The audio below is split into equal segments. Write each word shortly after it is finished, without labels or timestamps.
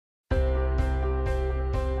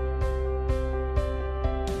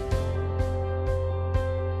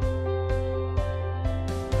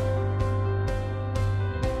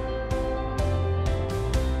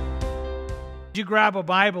you grab a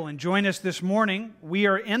Bible and join us this morning? We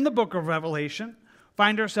are in the book of Revelation.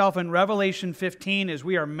 Find ourselves in Revelation 15 as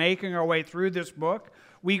we are making our way through this book,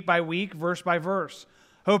 week by week, verse by verse,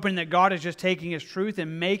 hoping that God is just taking His truth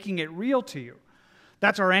and making it real to you.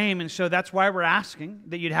 That's our aim, and so that's why we're asking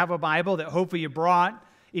that you'd have a Bible that hopefully you brought.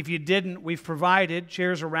 If you didn't, we've provided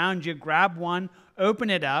chairs around you. Grab one, open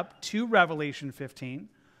it up to Revelation 15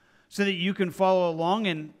 so that you can follow along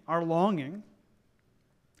in our longing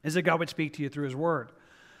is that God would speak to you through His Word.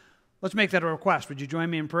 Let's make that a request. Would you join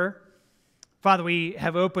me in prayer? Father, we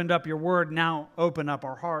have opened up Your Word. Now open up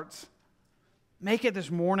our hearts. Make it this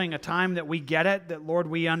morning a time that we get it, that, Lord,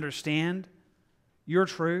 we understand Your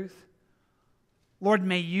truth. Lord,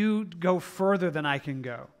 may You go further than I can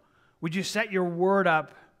go. Would You set Your Word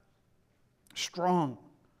up strong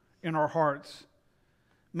in our hearts?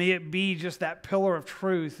 May it be just that pillar of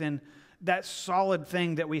truth and that solid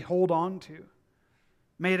thing that we hold on to.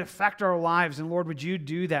 May it affect our lives. And Lord, would You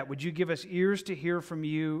do that? Would You give us ears to hear from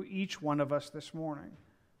You, each one of us this morning?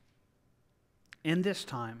 In this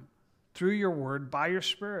time, through Your Word, by Your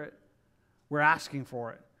Spirit, we're asking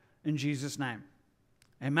for it. In Jesus' name,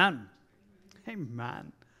 amen.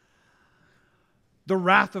 Amen. The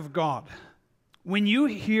wrath of God. When you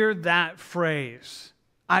hear that phrase,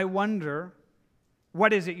 I wonder,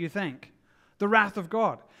 what is it you think? The wrath of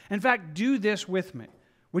God. In fact, do this with me.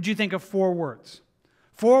 Would you think of 4 words?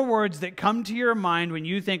 4 words that come to your mind when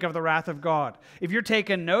you think of the wrath of God. If you're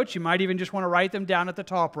taking notes, you might even just want to write them down at the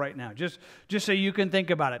top right now, just so you can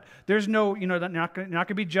think about it. There's no, you're not going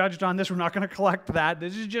to be judged on this. We're not going to collect that.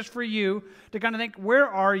 This is just for you to kind of think, where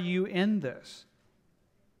are you in this?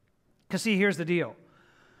 Because see, here's the deal.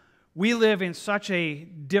 We live in such a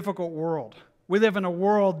difficult world. We live in a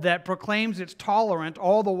world that proclaims it's tolerant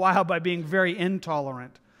all the while by being very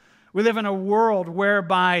intolerant. We live in a world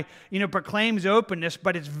whereby, proclaims openness,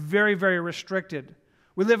 but it's very, very restricted.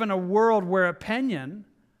 We live in a world where opinion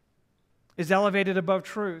is elevated above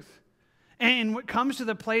truth. And it comes to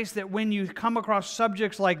the place that when you come across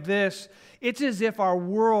subjects like this, it's as if our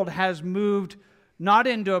world has moved not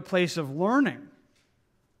into a place of learning,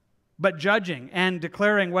 but judging and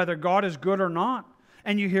declaring whether God is good or not.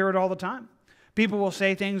 And you hear it all the time. People will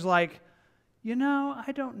say things like,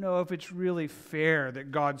 I don't know if it's really fair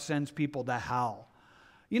that God sends people to hell.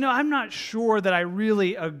 I'm not sure that I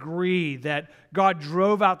really agree that God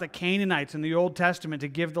drove out the Canaanites in the Old Testament to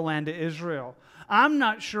give the land to Israel. I'm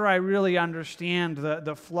not sure I really understand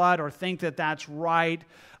the flood or think that that's right.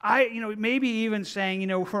 Maybe even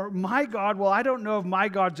saying, for my God, well, I don't know if my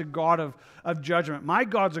God's a God of judgment. My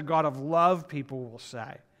God's a God of love, people will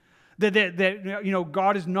say. That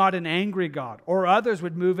God is not an angry God. Or others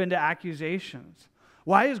would move into accusations.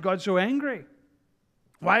 Why is God so angry?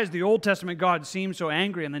 Why does the Old Testament God seem so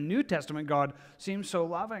angry and the New Testament God seems so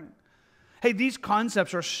loving? Hey, these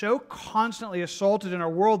concepts are so constantly assaulted in our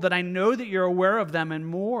world that I know that you're aware of them and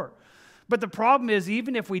more. But the problem is,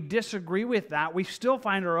 even if we disagree with that, we still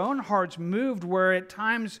find our own hearts moved where at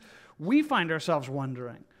times we find ourselves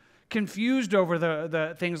wondering, confused over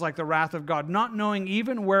the things like the wrath of God, not knowing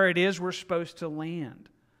even where it is we're supposed to land.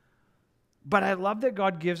 But I love that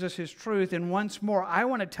God gives us His truth. And once more, I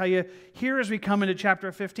want to tell you, here as we come into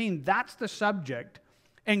chapter 15, that's the subject.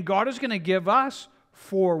 And God is going to give us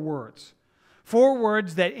 4 words. 4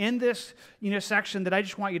 words that in this section that I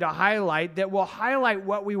just want you to highlight, that will highlight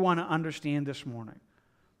what we want to understand this morning.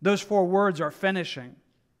 Those 4 words are finishing,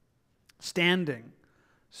 standing,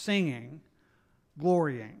 singing,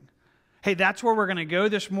 glorying. Hey, that's where we're going to go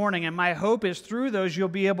this morning, and my hope is through those you'll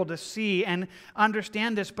be able to see and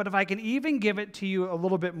understand this, but if I can even give it to you a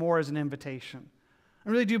little bit more as an invitation.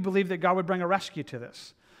 I really do believe that God would bring a rescue to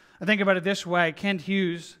this. I think about it this way. Kent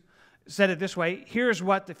Hughes said it this way: here's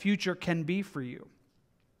what the future can be for you.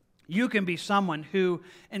 You can be someone who,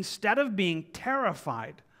 instead of being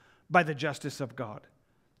terrified by the justice of God,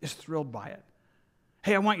 is thrilled by it.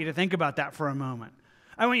 Hey, I want you to think about that for a moment.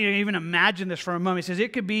 I want you to even imagine this for a moment. He says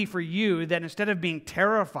it could be for you that instead of being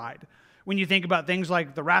terrified when you think about things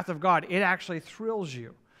like the wrath of God, it actually thrills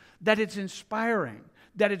you, that it's inspiring,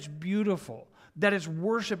 that it's beautiful, that it's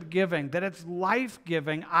worship-giving, that it's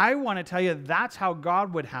life-giving. I want to tell you that's how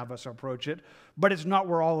God would have us approach it, but it's not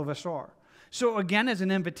where all of us are. So again, as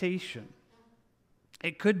an invitation,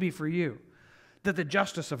 it could be for you that the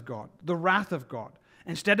justice of God, the wrath of God,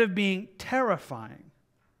 instead of being terrifying,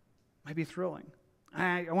 might be thrilling.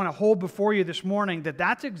 I want to hold before you this morning that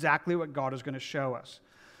that's exactly what God is going to show us.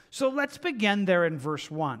 So let's begin there in verse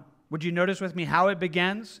 1. Would you notice with me how it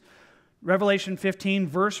begins? Revelation 15,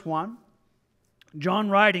 verse 1. John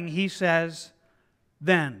writing, he says,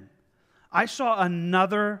 "Then I saw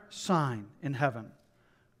another sign in heaven,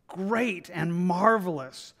 great and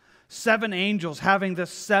marvelous, 7 angels having the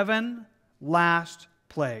 7 last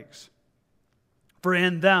plagues. For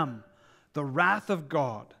in them the wrath of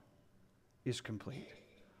God is complete.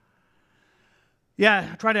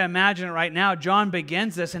 Yeah, try to imagine it right now. John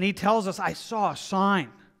begins this and he tells us, I saw a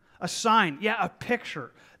sign. A sign, yeah, a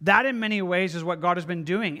picture. That in many ways is what God has been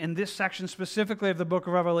doing in this section specifically of the book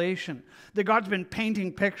of Revelation. That God's been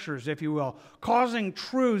painting pictures, if you will, causing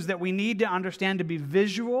truths that we need to understand to be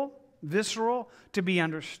visual, visceral, to be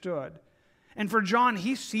understood. And for John,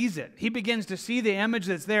 he sees it. He begins to see the image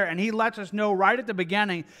that's there, and he lets us know right at the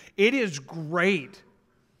beginning, it is great.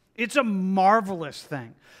 It's a marvelous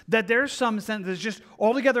thing. That there's some sense that's just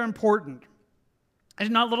altogether important. It's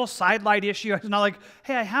not a little sidelight issue. It's not like,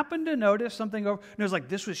 hey, I happened to notice something over. No, it's like,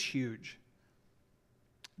 this was huge.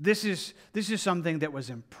 This is something that was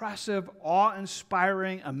impressive,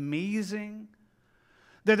 awe-inspiring, amazing.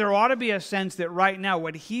 That there ought to be a sense that right now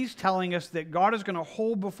what he's telling us that God is going to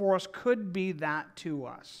hold before us could be that to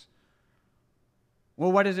us.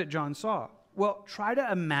 Well, what is it John saw? Well, try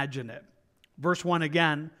to imagine it. Verse 1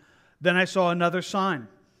 again, then I saw another sign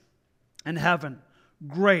in heaven,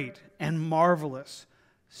 great and marvelous,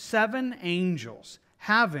 7 angels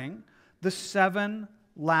having the 7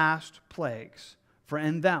 last plagues. For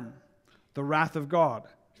in them the wrath of God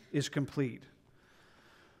is complete.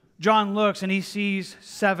 John looks and he sees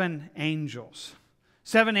 7 angels.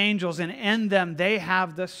 7 angels, and in them they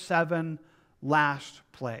have the 7 last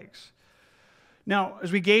plagues. Now,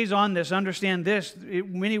 as we gaze on this, understand this,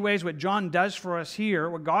 in many ways what John does for us here,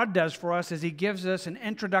 what God does for us, is he gives us an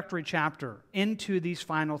introductory chapter into these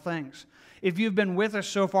final things. If you've been with us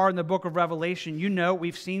so far in the book of Revelation, you know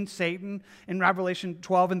we've seen Satan in Revelation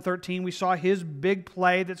 12 and 13. We saw his big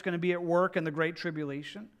play that's going to be at work in the Great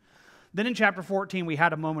Tribulation. Then in chapter 14, we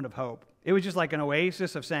had a moment of hope. It was just like an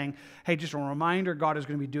oasis of saying, hey, just a reminder, God is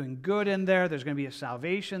going to be doing good in there. There's going to be a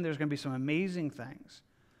salvation. There's going to be some amazing things.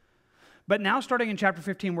 But now starting in chapter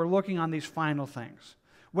 15, we're looking on these final things,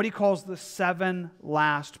 what he calls the 7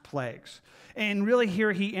 last plagues. And really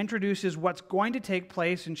here he introduces what's going to take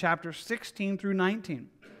place in chapters 16 through 19.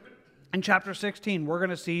 In chapter 16, we're going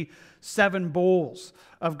to see 7 bowls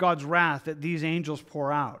of God's wrath that these angels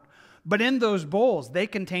pour out. But in those bowls, they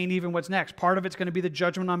contain even what's next. Part of it's going to be the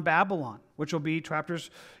judgment on Babylon, which will be chapters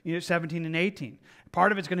 17 and 18.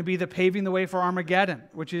 Part of it's going to be the paving the way for Armageddon,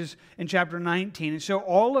 which is in chapter 19. And so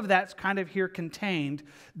all of that's kind of here contained,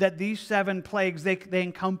 that these 7 plagues, they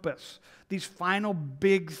encompass these final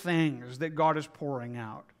big things that God is pouring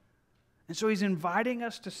out. And so he's inviting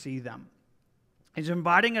us to see them. He's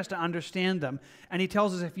inviting us to understand them. And he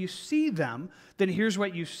tells us if you see them, then here's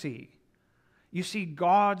what you see. You see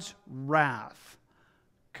God's wrath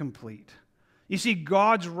complete. You see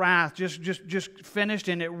God's wrath just finished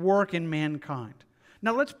and at work in mankind.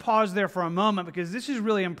 Now let's pause there for a moment because this is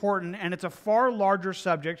really important and it's a far larger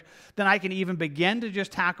subject than I can even begin to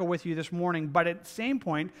just tackle with you this morning. But at the same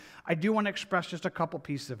point, I do want to express just a couple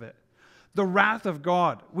pieces of it. The wrath of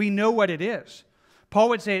God, we know what it is. Paul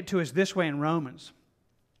would say it to us this way in Romans.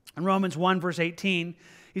 In Romans 1 verse 18,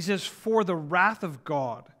 he says, for the wrath of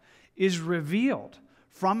God is revealed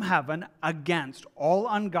from heaven against all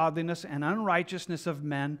ungodliness and unrighteousness of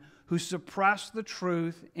men who suppress the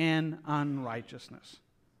truth in unrighteousness.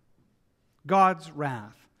 God's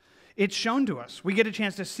wrath. It's shown to us. We get a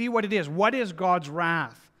chance to see what it is. What is God's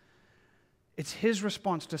wrath? It's his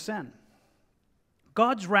response to sin.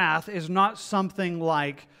 God's wrath is not something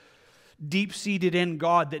like deep-seated in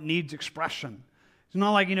God that needs expression. It's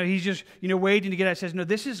not like, he's just, waiting to get it. It says, no,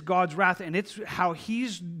 this is God's wrath, and it's how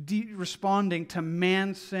he's responding to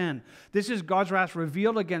man's sin. This is God's wrath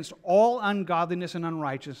revealed against all ungodliness and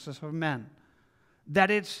unrighteousness of men. That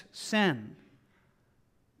it's sin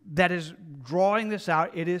that is drawing this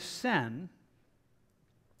out. It is sin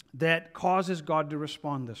that causes God to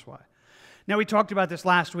respond this way. Now, we talked about this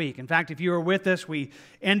last week. In fact, if you were with us, we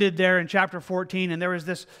ended there in chapter 14, and there was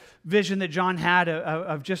this vision that John had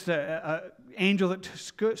of just an angel that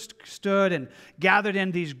stood and gathered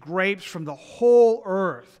in these grapes from the whole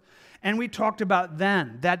earth. And we talked about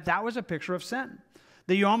then that was a picture of sin.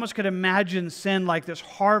 That you almost could imagine sin like this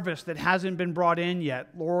harvest that hasn't been brought in yet,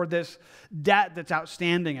 or this debt that's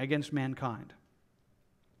outstanding against mankind.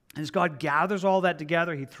 And as God gathers all that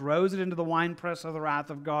together, he throws it into the winepress of the wrath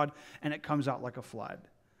of God, and it comes out like a flood.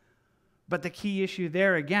 But the key issue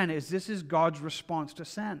there, again, is this is God's response to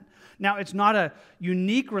sin. Now, it's not a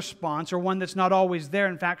unique response or one that's not always there.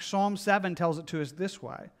 In fact, Psalm 7 tells it to us this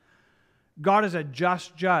way. God is a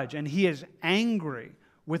just judge, and he is angry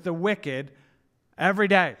with the wicked every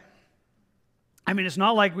day. I mean, it's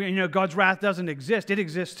not like God's wrath doesn't exist. It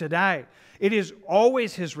exists today. It is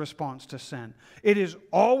always his response to sin. It is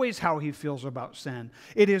always how he feels about sin.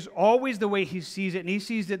 It is always the way he sees it, and he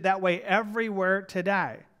sees it that way everywhere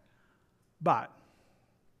today. But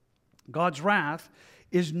God's wrath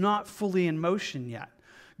is not fully in motion yet.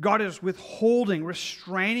 God is withholding,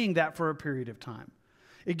 restraining that for a period of time.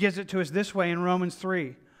 It gives it to us this way in Romans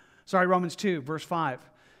 2, verse 5.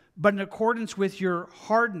 But in accordance with your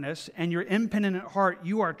hardness and your impenitent heart,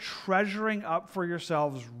 you are treasuring up for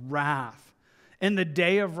yourselves wrath in the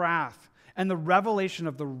day of wrath and the revelation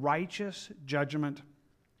of the righteous judgment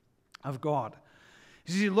of God.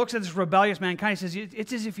 He looks at this rebellious mankind. He says,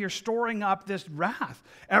 it's as if you're storing up this wrath.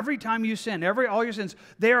 Every time you sin, all your sins,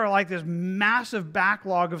 they are like this massive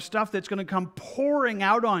backlog of stuff that's going to come pouring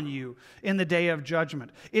out on you in the day of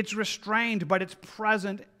judgment. It's restrained, but it's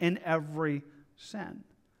present in every sin.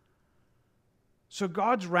 So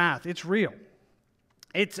God's wrath, it's real.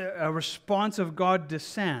 It's a response of God to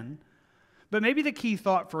sin. But maybe the key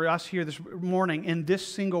thought for us here this morning in this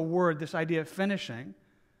single word, this idea of finishing,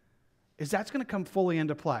 is that's going to come fully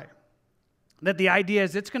into play. That the idea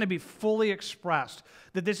is it's going to be fully expressed,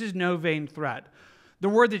 that this is no vain threat. The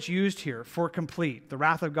word that's used here for complete, the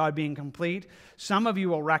wrath of God being complete, some of you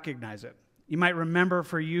will recognize it. You might remember,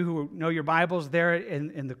 for you who know your Bibles, there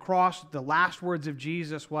in the cross, the last words of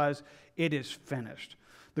Jesus was, "It is finished."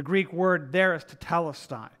 The Greek word there is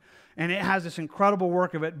tetelestai, and it has this incredible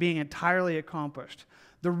work of it being entirely accomplished.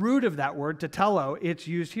 The root of that word, tetelo, it's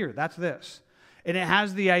used here. That's this. And it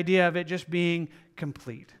has the idea of it just being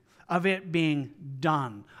complete, of it being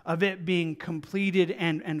done, of it being completed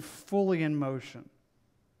and fully in motion.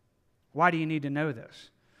 Why do you need to know this?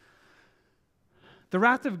 The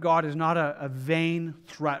wrath of God is not a vain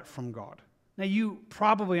threat from God. Now, you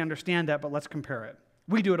probably understand that, but let's compare it.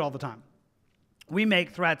 We do it all the time. We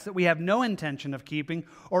make threats that we have no intention of keeping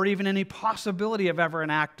or even any possibility of ever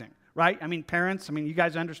enacting, right? I mean, parents, you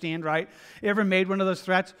guys understand, right? You ever made one of those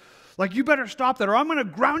threats? Like, you better stop that or I'm going to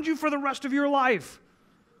ground you for the rest of your life.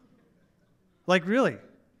 Like, really?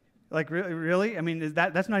 Like, really?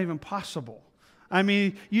 That's not even possible.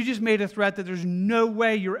 You just made a threat that there's no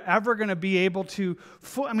way you're ever going to be able to,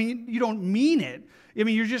 you don't mean it.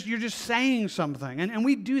 You're just saying something. And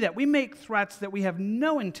we do that. We make threats that we have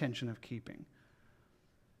no intention of keeping.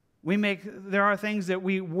 There are things that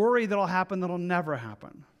we worry that'll happen that'll never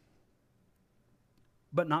happen.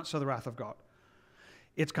 But not so the wrath of God.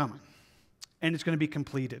 It's coming. And it's going to be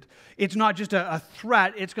completed. It's not just a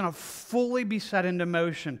threat. It's going to fully be set into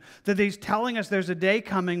motion. That he's telling us there's a day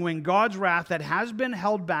coming when God's wrath that has been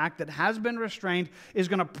held back, that has been restrained, is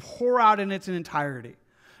going to pour out in its entirety.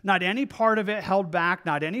 Not any part of it held back,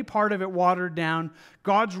 not any part of it watered down.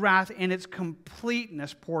 God's wrath in its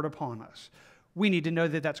completeness poured upon us. We need to know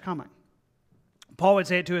that that's coming. Paul would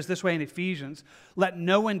say it to us this way in Ephesians, "Let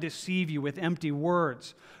no one deceive you with empty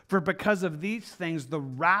words, for because of these things the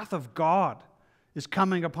wrath of God is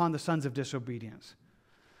coming upon the sons of disobedience."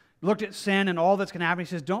 He looked at sin and all that's going to happen. He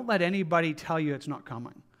says, don't let anybody tell you it's not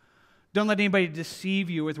coming. Don't let anybody deceive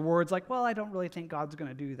you with words like, well, I don't really think God's going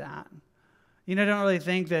to do that. I don't really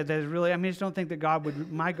think that there's really, I just don't think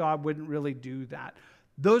that my God wouldn't really do that.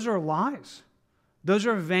 Those are lies. Those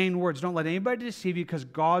are vain words. Don't let anybody deceive you because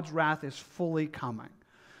God's wrath is fully coming.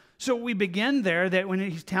 So we begin there that when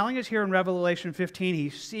he's telling us here in Revelation 15,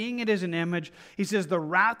 he's seeing it as an image. He says the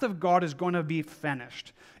wrath of God is going to be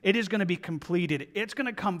finished. It is going to be completed. It's going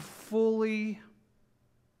to come fully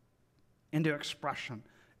into expression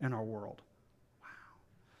in our world. Wow.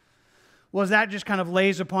 Well, as that just kind of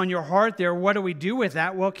lays upon your heart there, what do we do with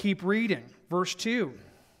that? Well, keep reading. Verse 2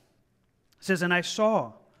 says, "And I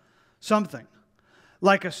saw something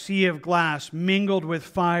like a sea of glass mingled with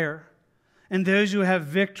fire, and those who have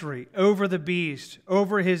victory over the beast,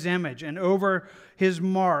 over his image, and over his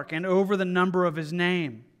mark, and over the number of his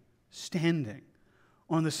name, standing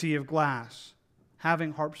on the sea of glass,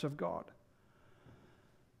 having harps of God."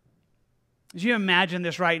 As you imagine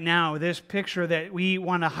this right now, this picture that we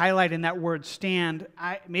want to highlight in that word stand,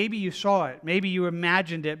 maybe you saw it, maybe you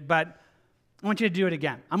imagined it, but I want you to do it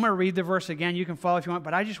again. I'm going to read the verse again. You can follow if you want,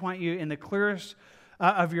 but I just want you, in the clearest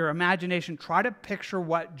of your imagination, try to picture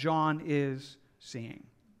what John is seeing.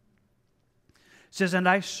 It says, "And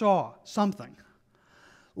I saw something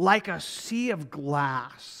like a sea of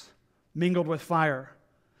glass mingled with fire,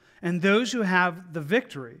 and those who have the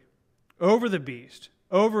victory over the beast,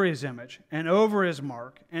 over his image, and over his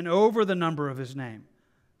mark, and over the number of his name,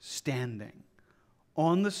 standing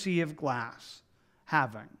on the sea of glass,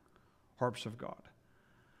 having harps of God."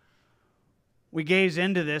 We gaze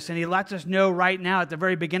into this, and he lets us know right now at the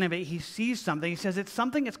very beginning of it, he sees something. He says it's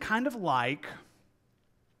something that's kind of like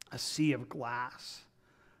A sea of glass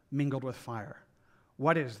mingled with fire.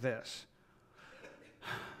 What is this?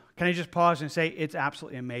 Can I just pause and say it's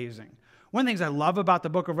absolutely amazing? One of the things I love about the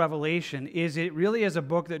book of Revelation is it really is a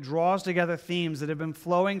book that draws together themes that have been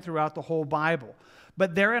flowing throughout the whole Bible.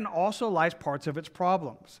 But therein also lies parts of its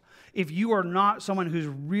problems. If you are not someone who's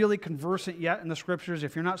really conversant yet in the scriptures,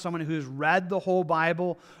 if you're not someone who's read the whole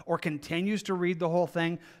Bible or continues to read the whole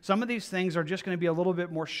thing, some of these things are just going to be a little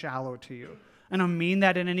bit more shallow to you. I don't mean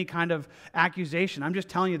that in any kind of accusation. I'm just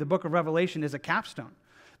telling you the book of Revelation is a capstone,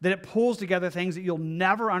 that it pulls together things that you'll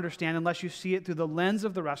never understand unless you see it through the lens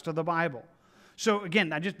of the rest of the Bible. So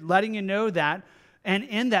again, I'm just letting you know that, and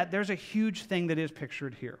in that, there's a huge thing that is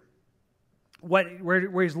pictured here.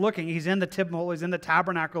 Where he's looking, he's in the temple, he's in the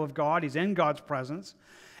tabernacle of God, he's in God's presence.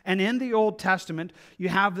 And in the Old Testament, you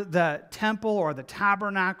have the temple or the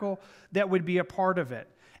tabernacle that would be a part of it.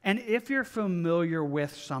 And if you're familiar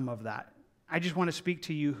with some of that, I just want to speak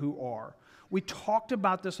to you who are. We talked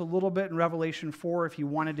about this a little bit in Revelation 4 if you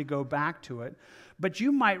wanted to go back to it. But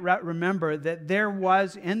you might remember that there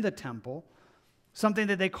was in the temple something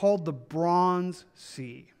that they called the Bronze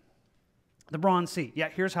Sea. The Bronze Sea. Yeah,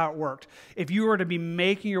 here's how it worked. If you were to be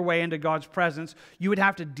making your way into God's presence, you would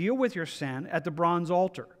have to deal with your sin at the bronze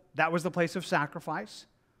altar. That was the place of sacrifice.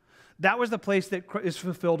 That was the place that is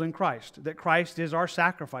fulfilled in Christ, that Christ is our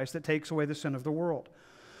sacrifice that takes away the sin of the world.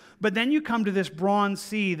 But then you come to this Bronze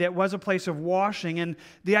Sea that was a place of washing, and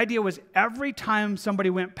the idea was every time somebody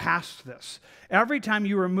went past this, every time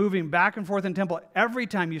you were moving back and forth in temple, every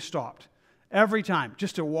time you stopped, every time,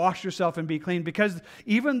 just to wash yourself and be clean, because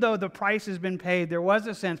even though the price has been paid, there was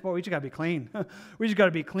a sense, boy, we just got to be clean. We just got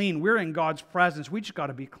to be clean. We're in God's presence. We just got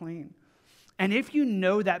to be clean. And if you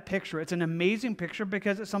know that picture, it's an amazing picture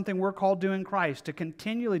because it's something we're called to in Christ, to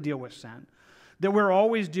continually deal with sin, that we're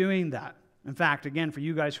always doing that. In fact, again, for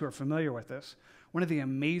you guys who are familiar with this, one of the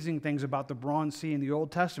amazing things about the Bronze Sea in the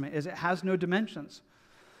Old Testament is it has no dimensions.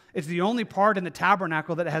 It's the only part in the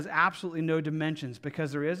tabernacle that has absolutely no dimensions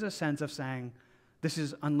because there is a sense of saying, this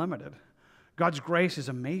is unlimited. God's grace is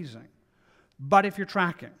amazing. But if you're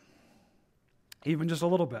tracking, even just a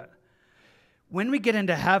little bit, when we get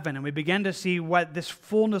into heaven and we begin to see what this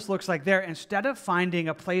fullness looks like there, instead of finding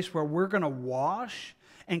a place where we're going to wash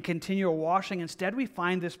and continue washing, instead we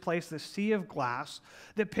find this place, this sea of glass,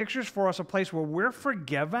 that pictures for us a place where we're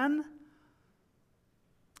forgiven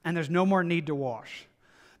and there's no more need to wash.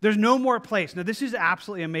 There's no more place. Now, this is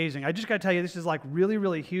absolutely amazing. I just got to tell you, this is like really,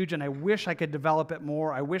 really huge, and I wish I could develop it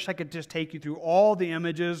more. I wish I could just take you through all the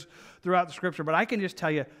images throughout the Scripture, but I can just tell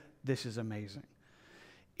you, this is amazing.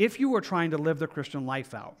 If you were trying to live the Christian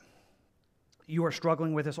life out, you are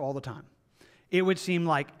struggling with this all the time. It would seem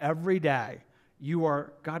like every day you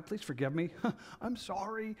are, God, please forgive me. I'm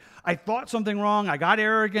sorry. I thought something wrong. I got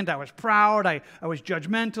arrogant. I was proud. I was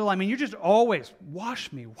judgmental. I mean, you're just always,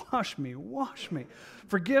 wash me, wash me, wash me.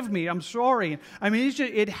 Forgive me. I'm sorry. I mean,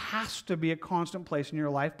 it has to be a constant place in your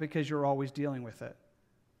life because you're always dealing with it.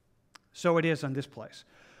 So it is in this place.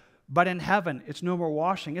 But in heaven, it's no more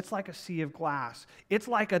washing. It's like a sea of glass. It's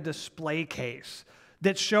like a display case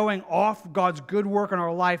that's showing off God's good work in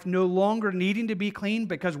our life, no longer needing to be clean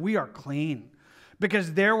because we are clean.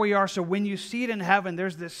 Because there we are. So when you see it in heaven,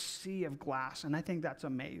 there's this sea of glass. And I think that's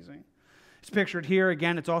amazing. It's pictured here.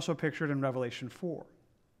 Again, it's also pictured in Revelation 4.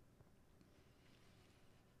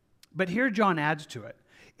 But here John adds to it.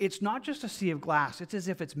 It's not just a sea of glass. It's as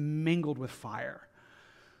if it's mingled with fire.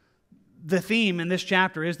 The theme in this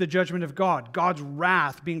chapter is the judgment of God, God's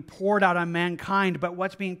wrath being poured out on mankind. But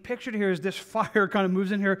what's being pictured here is this fire kind of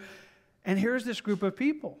moves in here. And here's this group of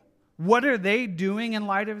people. What are they doing in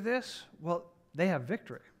light of this? Well, they have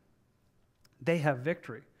victory. They have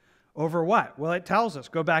victory. Over what? Well, it tells us.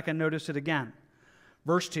 Go back and notice it again.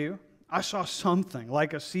 Verse 2, I saw something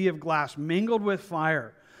like a sea of glass mingled with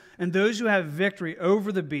fire, and those who have victory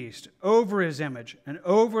over the beast, over his image, and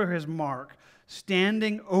over his mark,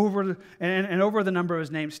 standing over, and over the number of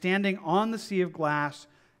his name, standing on the sea of glass,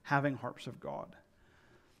 having harps of God.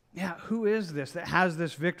 Yeah, who is this that has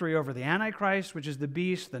this victory over the Antichrist, which is the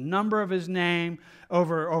beast, the number of his name,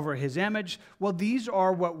 over his image? Well, these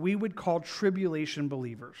are what we would call tribulation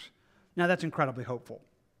believers. Now, that's incredibly hopeful.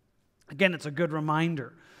 Again, it's a good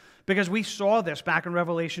reminder because we saw this back in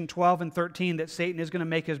Revelation 12 and 13 that Satan is going to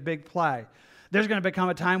make his big play. There's going to become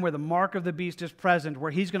a time where the mark of the beast is present,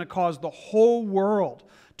 where he's going to cause the whole world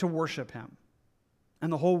to worship him.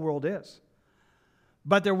 And the whole world is.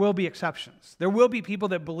 But there will be exceptions. There will be people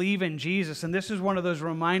that believe in Jesus, and this is one of those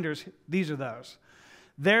reminders. These are those.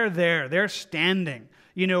 They're there. They're standing,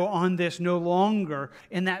 on this no longer,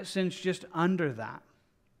 in that sense, just under that.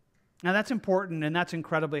 Now, that's important, and that's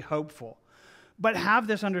incredibly hopeful. But have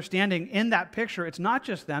this understanding in that picture, it's not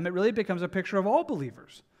just them, it really becomes a picture of all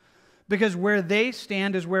believers. Because where they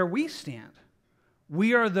stand is where we stand.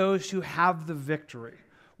 We are those who have the victory.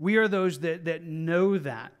 We are those that know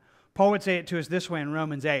that. Paul would say it to us this way in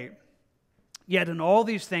Romans 8. Yet in all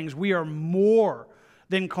these things, we are more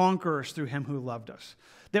than conquerors through him who loved us.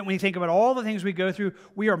 That when you think about all the things we go through,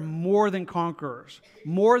 we are more than conquerors.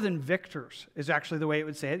 More than victors is actually the way it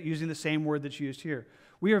would say it, using the same word that's used here.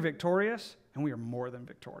 We are victorious, and we are more than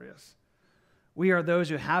victorious. We are those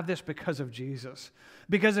who have this because of Jesus.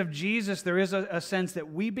 Because of Jesus, there is a sense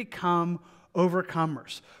that we become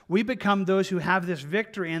overcomers. We become those who have this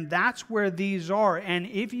victory, and that's where these are. And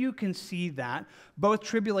if you can see that, both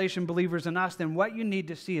tribulation believers and us, then what you need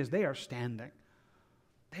to see is they are standing.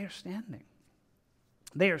 They are standing.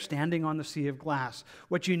 They are standing on the sea of glass.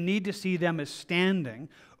 What you need to see them is standing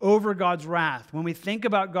over God's wrath. When we think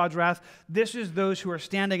about God's wrath, this is those who are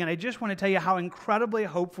standing. And I just want to tell you how incredibly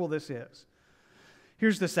hopeful this is.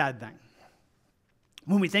 Here's the sad thing.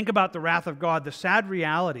 When we think about the wrath of God, the sad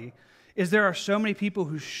reality is there are so many people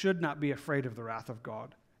who should not be afraid of the wrath of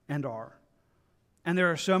God and are. And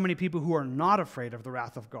there are so many people who are not afraid of the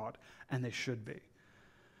wrath of God, and they should be.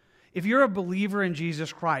 If you're a believer in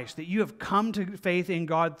Jesus Christ, that you have come to faith in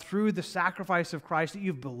God through the sacrifice of Christ, that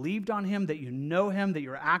you've believed on him, that you know him, that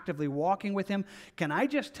you're actively walking with him, can I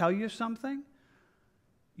just tell you something?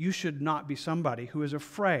 You should not be somebody who is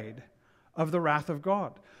afraid of the wrath of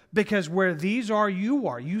God. Because where these are.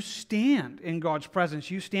 You stand in God's presence.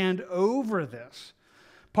 You stand over this.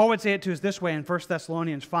 Paul would say it to us this way in 1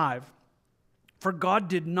 Thessalonians 5. For God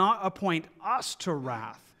did not appoint us to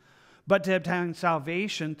wrath, but to obtain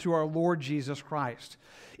salvation through our Lord Jesus Christ.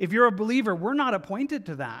 If you're a believer, we're not appointed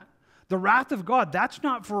to that. The wrath of God, that's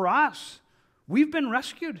not for us. We've been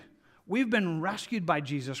rescued. We've been rescued by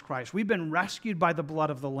Jesus Christ. We've been rescued by the blood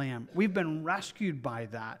of the Lamb. We've been rescued by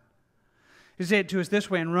that. He said it to us this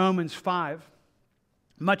way in Romans 5.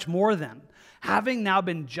 Much more then, having now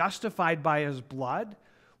been justified by his blood,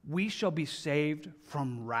 we shall be saved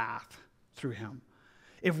from wrath through him.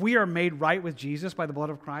 If we are made right with Jesus by the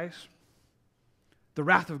blood of Christ, the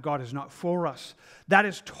wrath of God is not for us. That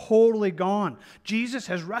is totally gone. Jesus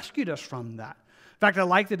has rescued us from that. In fact, I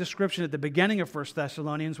like the description at the beginning of 1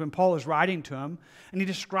 Thessalonians when Paul is writing to him, and he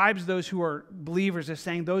describes those who are believers as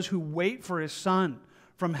saying, those who wait for his Son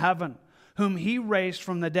from heaven, whom he raised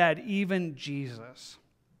from the dead, even Jesus,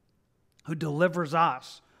 who delivers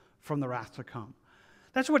us from the wrath to come.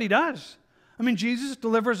 That's what he does. I mean, Jesus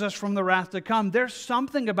delivers us from the wrath to come. There's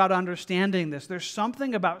something about understanding this. There's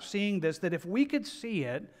something about seeing this that if we could see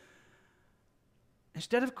it,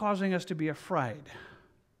 instead of causing us to be afraid,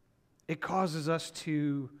 it causes us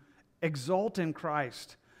to exult in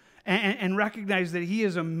Christ and recognize that he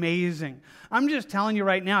is amazing. I'm just telling you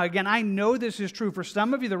right now, again, I know this is true. For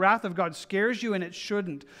some of you, the wrath of God scares you, and it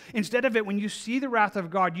shouldn't. Instead of it, when you see the wrath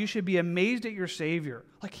of God, you should be amazed at your Savior.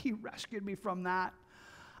 Like, he rescued me from that.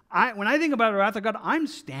 When I think about the wrath of God, I'm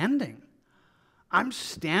standing. I'm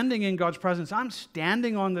standing in God's presence. I'm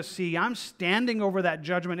standing on the sea. I'm standing over that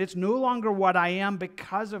judgment. It's no longer what I am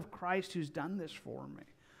because of Christ who's done this for me.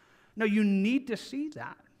 No, you need to see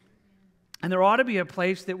that. And there ought to be a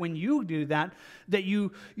place that when you do that, that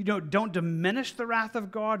you don't diminish the wrath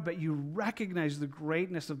of God, but you recognize the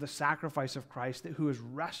greatness of the sacrifice of Christ who has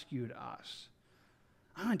rescued us.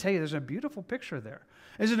 I'm going to tell you, there's a beautiful picture there.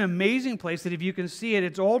 It's an amazing place that if you can see it,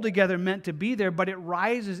 it's altogether meant to be there, but it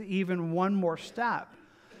rises even one more step.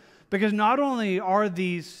 Because not only are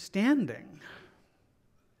these standing,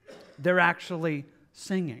 they're actually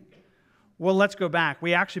singing. Well, let's go back.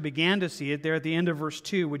 We actually began to see it there at the end of verse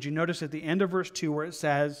 2. Would you notice at the end of verse 2 where it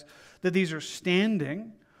says that these are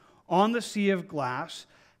standing on the sea of glass,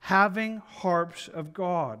 having harps of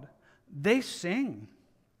God. They sing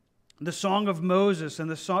the song of Moses and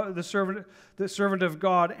the servant of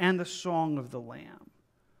God and the song of the Lamb.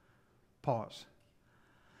 Pause.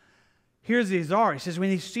 Here's these are. He says when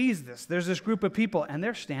he sees this, there's this group of people and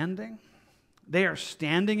they're standing. They are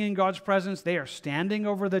standing in God's presence. They are standing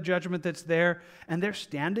over the judgment that's there. And they're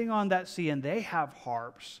standing on that sea and they have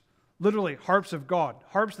harps. Literally harps of God.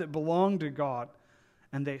 Harps that belong to God.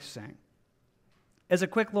 And they sing. As a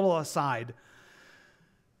quick little aside,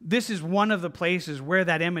 this is one of the places where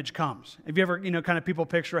that image comes. Have you ever, kind of people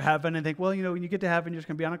picture heaven and think, well, when you get to heaven, you're just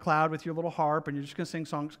going to be on a cloud with your little harp and you're just going to sing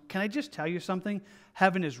songs. Can I just tell you something?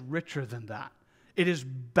 Heaven is richer than that. It is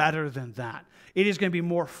better than that. It is going to be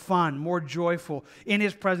more fun, more joyful. In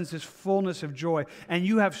His presence is fullness of joy, and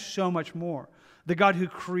you have so much more. The God who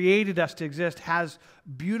created us to exist has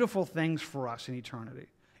beautiful things for us in eternity.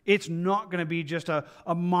 It's not going to be just a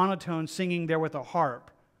monotone singing there with a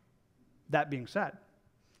harp. That being said,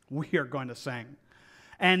 we are going to sing.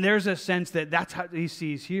 And there's a sense that that's how he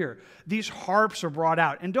sees here. These harps are brought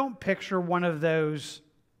out. And don't picture one of those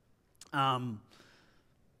kind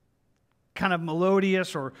of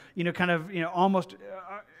melodious or, almost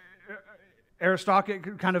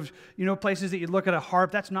aristocratic kind of, places that you look at a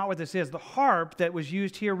harp. That's not what this is. The harp that was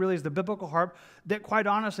used here really is the biblical harp that quite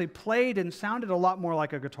honestly played and sounded a lot more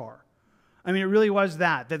like a guitar. I mean, it really was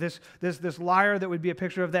that this lyre that would be a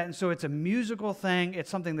picture of that. And so it's a musical thing.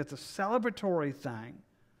 It's something that's a celebratory thing.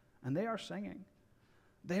 And they are singing.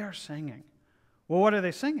 They are singing. Well, what are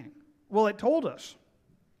they singing? Well, it told us.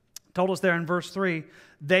 It told us there in verse 3,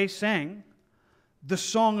 they sang the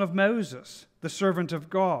song of Moses, the servant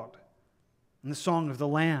of God, and the song of the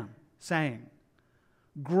Lamb, saying,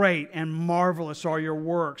 great and marvelous are your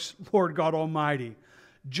works, Lord God Almighty.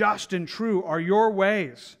 Just and true are your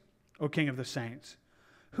ways, O King of the saints.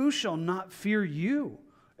 Who shall not fear you,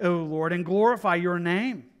 O Lord, and glorify your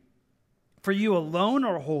name? For you alone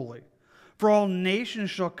are holy. For all nations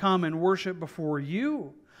shall come and worship before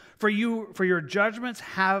you. For your judgments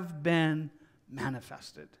have been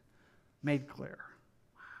manifested, made clear.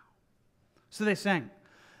 Wow. So they sing.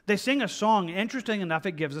 They sing a song. Interesting enough,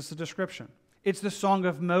 it gives us a description. It's the song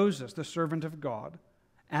of Moses, the servant of God,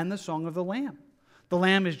 and the song of the Lamb. The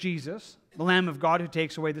Lamb is Jesus, the Lamb of God who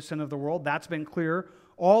takes away the sin of the world. That's been clear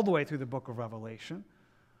all the way through the book of Revelation.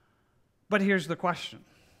 But here's the question.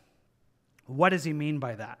 What does he mean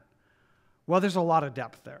by that? Well, there's a lot of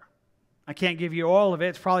depth there. I can't give you all of it.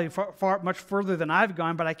 It's probably much further than I've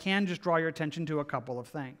gone, but I can just draw your attention to a couple of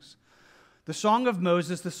things. The Song of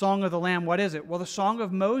Moses, the Song of the Lamb, what is it? Well, the Song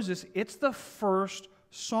of Moses, it's the first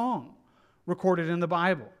song recorded in the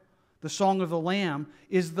Bible. The Song of the Lamb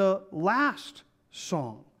is the last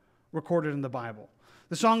song recorded in the Bible.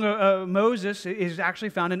 The Song of Moses is actually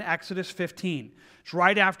found in Exodus 15. It's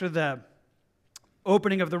right after the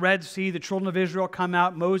opening of the Red Sea. The children of Israel come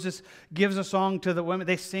out. Moses gives a song to the women.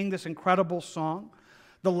 They sing this incredible song.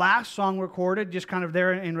 The last song recorded, just kind of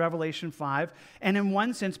there in Revelation 5. And in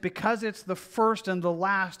one sense, because it's the first and the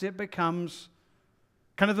last, it becomes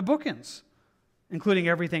kind of the bookends, including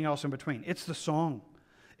everything else in between. It's the song.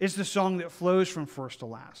 It's the song that flows from first to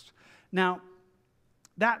last. Now,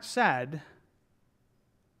 that said,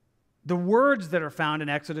 the words that are found in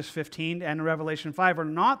Exodus 15 and Revelation 5 are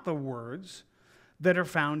not the words that are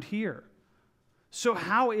found here. So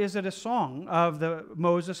how is it a song of the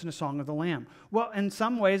Moses and a song of the Lamb? Well, in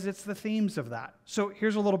some ways, it's the themes of that. So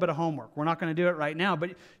here's a little bit of homework. We're not going to do it right now,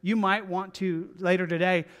 but you might want to, later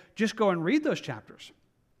today, just go and read those chapters.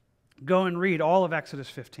 Go and read all of Exodus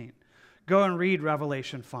 15. Go and read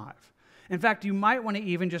Revelation 5. In fact, you might want to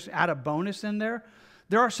even just add a bonus in there.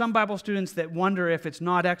 There are some Bible students that wonder if it's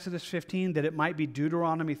not Exodus 15, that it might be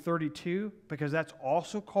Deuteronomy 32, because that's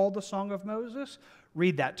also called the Song of Moses.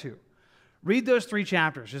 Read that too. Read those three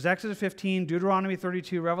chapters. There's Exodus 15, Deuteronomy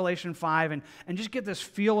 32, Revelation 5, and just get this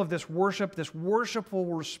feel of this worship, this worshipful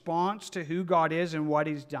response to who God is and what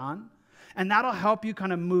He's done. And that'll help you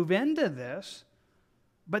kind of move into this,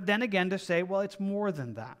 but then again to say, well, it's more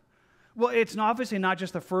than that. Well, it's obviously not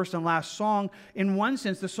just the first and last song. In one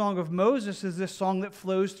sense, the Song of Moses is this song that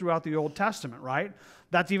flows throughout the Old Testament, right?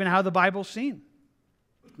 That's even how the Bible's seen.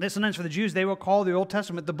 Sometimes for the Jews, they will call the Old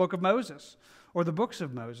Testament the Book of Moses or the books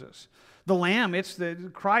of Moses. The Lamb, it's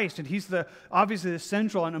the Christ, and He's obviously the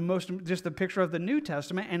central and most just the picture of the New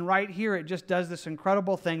Testament. And right here, it just does this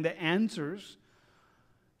incredible thing that answers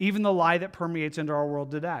even the lie that permeates into our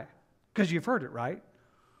world today. Because you've heard it, right?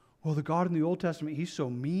 Well, the God in the Old Testament, He's so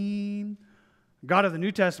mean. God of the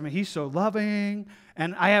New Testament, He's so loving.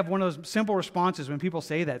 And I have one of those simple responses when people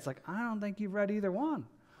say that. It's like, I don't think you've read either one.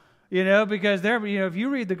 Because if you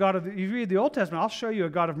read you read the Old Testament, I'll show you a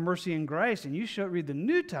God of mercy and grace. And you read the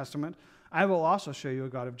New Testament, I will also show you a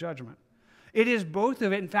God of judgment. It is both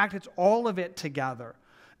of it. In fact, it's all of it together.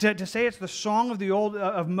 To say it's the song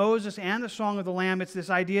of Moses and the song of the Lamb, it's this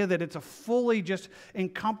idea that it's a fully just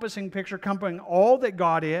encompassing picture, encompassing all that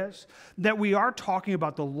God is, that we are talking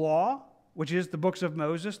about the law, which is the books of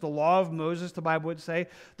Moses, the law of Moses, the Bible would say,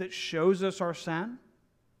 that shows us our sin.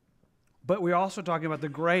 But we're also talking about the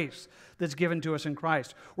grace that's given to us in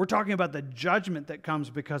Christ. We're talking about the judgment that comes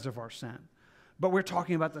because of our sin. But we're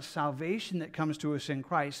talking about the salvation that comes to us in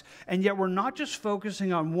Christ. And yet we're not just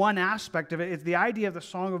focusing on one aspect of it. It's the idea of the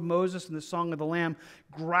Song of Moses and the Song of the Lamb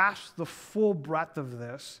grasps the full breadth of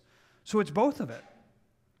this. So it's both of it.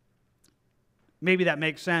 Maybe that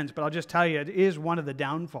makes sense, but I'll just tell you, it is one of the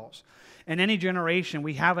downfalls. In any generation,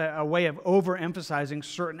 we have a way of overemphasizing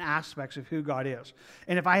certain aspects of who God is.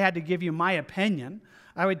 And if I had to give you my opinion,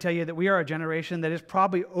 I would tell you that we are a generation that has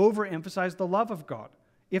probably overemphasized the love of God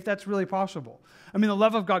if that's really possible. I mean, the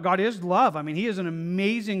love of God, God is love. I mean, he is an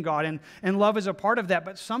amazing God, and love is a part of that,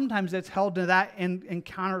 but sometimes it's held to that and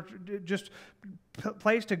counter, just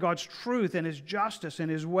placed to God's truth and his justice and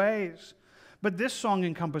his ways. But this song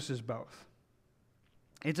encompasses both.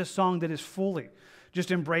 It's a song that is fully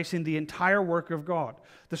just embracing the entire work of God.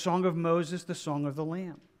 The song of Moses, the song of the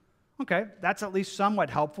Lamb. Okay, that's at least somewhat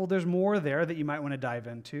helpful. There's more there that you might want to dive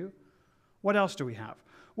into. What else do we have?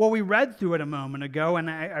 Well, we read through it a moment ago, and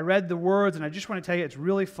I read the words, and I just want to tell you it's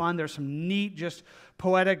really fun. There's some neat, just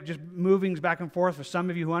poetic, just movings back and forth for some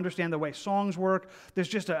of you who understand the way songs work. There's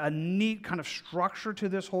just a neat kind of structure to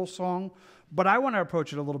this whole song, but I want to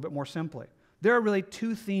approach it a little bit more simply. There are really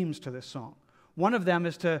two themes to this song. One of them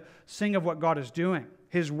is to sing of what God is doing,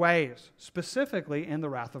 his ways, specifically in the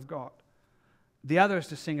wrath of God. The other is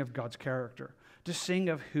to sing of God's character, to sing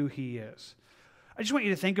of who he is. I just want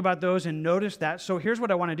you to think about those and notice that. So here's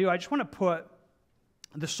what I want to do. I just want to put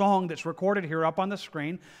the song that's recorded here up on the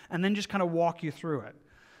screen and then just kind of walk you through it.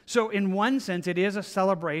 So in one sense, it is a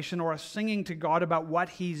celebration or a singing to God about what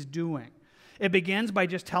he's doing. It begins by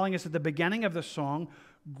just telling us at the beginning of the song,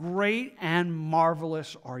 great and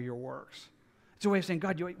marvelous are your works. It's a way of saying,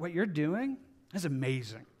 God, what you're doing is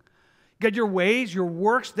amazing. God, your ways, your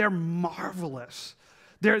works, they're marvelous.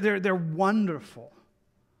 They're wonderful.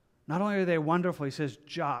 Not only are they wonderful, he says,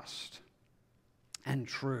 just and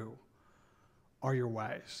true are your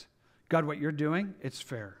ways. God, what you're doing, it's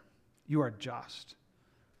fair. You are just.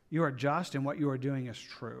 You are just, and what you are doing is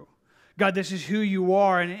true. God, this is who you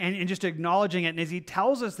are, and just acknowledging it. And as he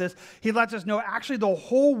tells us this, he lets us know actually the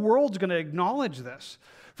whole world's going to acknowledge this.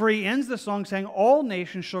 For he ends the song saying, all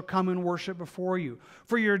nations shall come and worship before you,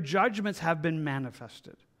 for your judgments have been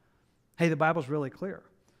manifested. Hey, the Bible's really clear.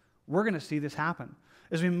 We're going to see this happen.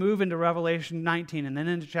 As we move into Revelation 19 and then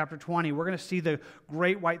into chapter 20, we're going to see the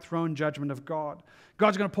great white throne judgment of God.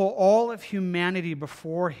 God's going to pull all of humanity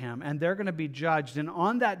before him, and they're going to be judged. And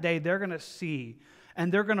on that day, they're going to see,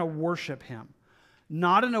 and they're going to worship him.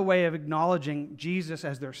 Not in a way of acknowledging Jesus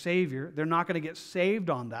as their Savior. They're not going to get saved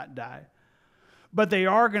on that day. But they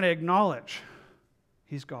are going to acknowledge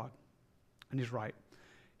he's God, and he's right.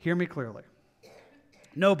 Hear me clearly.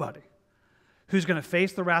 Nobody who's going to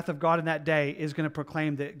face the wrath of God in that day is going to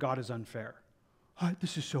proclaim that God is unfair.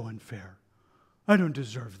 This is so unfair. I don't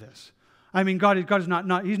deserve this. I mean, God is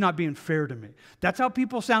not, he's not being fair to me. That's how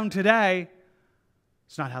people sound today.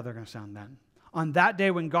 It's not how they're going to sound then. On that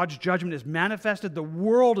day when God's judgment is manifested, the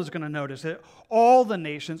world is going to notice it. All the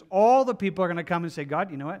nations, all the people are going to come and say,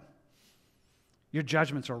 God, you know what? Your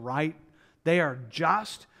judgments are right. They are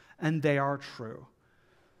just and they are true.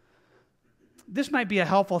 This might be a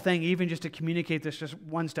helpful thing even just to communicate this just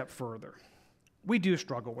one step further. We do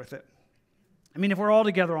struggle with it. I mean, if we're all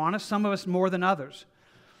together honest, some of us more than others.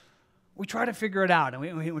 We try to figure it out, and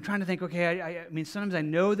we're trying to think, okay, I mean, sometimes I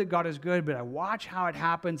know that God is good, but I watch how it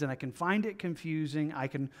happens, and I can find it confusing. I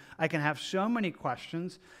can have so many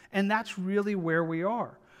questions, and that's really where we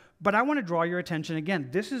are. But I want to draw your attention again.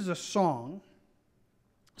 This is a song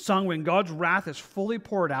sung when God's wrath is fully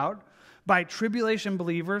poured out by tribulation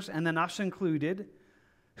believers, and then us included,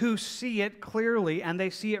 who see it clearly, and they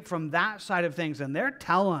see it from that side of things, and they're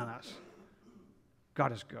telling us,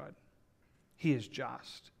 God is good. He is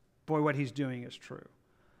just. Boy, what he's doing is true.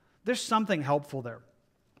 There's something helpful there.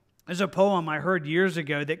 There's a poem I heard years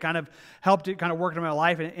ago that kind of helped it kind of work in my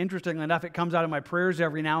life, and interestingly enough, it comes out of my prayers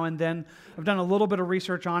every now and then. I've done a little bit of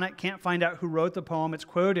research on it, can't find out who wrote the poem. It's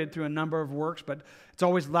quoted through a number of works, but it's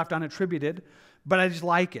always left unattributed, but I just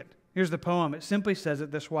like it. Here's the poem. It simply says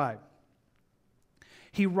it this way.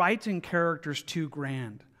 He writes in characters too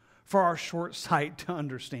grand for our short sight to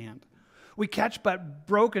understand. We catch but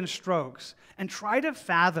broken strokes and try to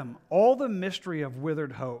fathom all the mystery of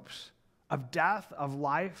withered hopes, of death, of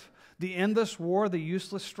life, the endless war, the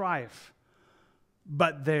useless strife.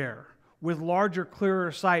 But there, with larger,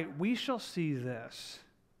 clearer sight, we shall see this.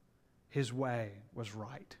 His way was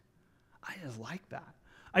right. I just like that.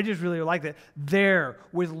 I just really like that. There,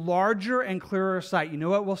 with larger and clearer sight, you know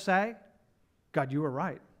what we'll say? God, you were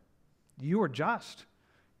right. You were just.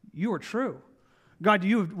 You were true. God,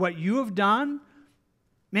 what you have done,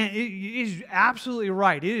 man, it is absolutely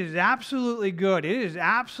right. It is absolutely good. It is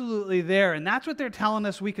absolutely there. And that's what they're telling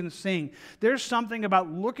us we can sing. There's something about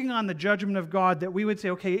looking on the judgment of God that we would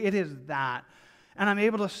say, okay, it is that. And I'm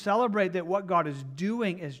able to celebrate that what God is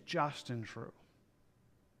doing is just and true.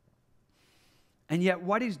 And yet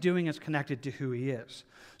what he's doing is connected to who he is.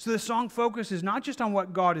 So the song focuses not just on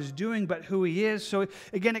what God is doing, but who he is. So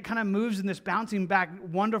again, it kind of moves in this bouncing back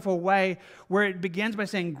wonderful way where it begins by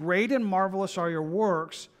saying, great and marvelous are your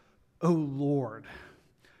works, O Lord,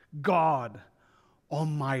 God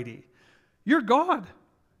almighty. You're God.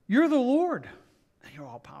 You're the Lord. And you're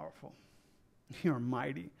all powerful. You're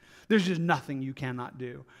mighty. There's just nothing you cannot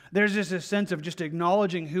do. There's just a sense of just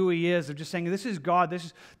acknowledging who he is, of just saying, this is God,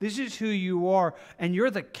 this is who you are, and you're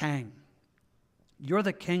the king. You're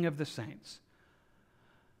the king of the saints.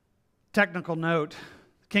 Technical note,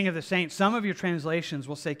 king of the saints. Some of your translations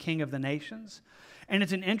will say king of the nations. And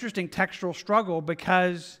it's an interesting textual struggle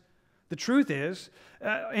because the truth is,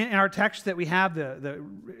 in our text that we have, the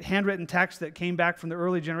handwritten text that came back from the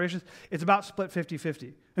early generations, it's about split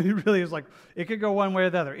 50-50. It really is like, it could go one way or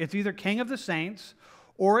the other. It's either king of the saints,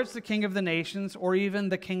 or it's the king of the nations, or even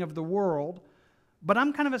the king of the world. But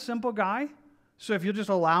I'm kind of a simple guy, so if you'll just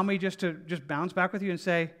allow me just to bounce back with you and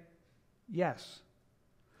say, yes.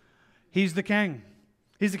 He's the king.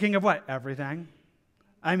 He's the king of what? Everything.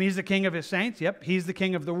 I mean, he's the king of his saints. Yep. He's the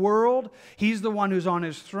king of the world. He's the one who's on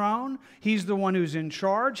his throne. He's the one who's in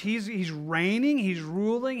charge. He's reigning. He's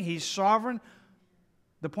ruling. He's sovereign.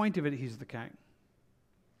 The point of it, he's the king.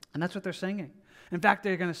 And that's what they're singing. In fact,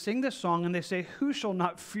 they're going to sing this song and they say, who shall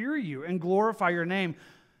not fear you and glorify your name?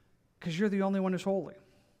 Because you're the only one who's holy.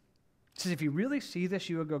 It says, if you really see this,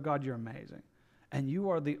 you will go, God, you're amazing. And you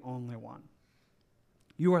are the only one.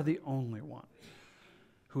 You are the only one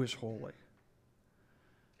who is holy.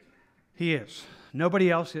 He is.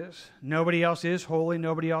 Nobody else is. Nobody else is holy.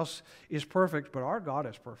 Nobody else is perfect, but our God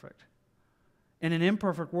is perfect. In an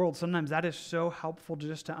imperfect world, sometimes that is so helpful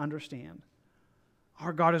just to understand.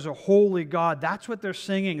 Our God is a holy God. That's what they're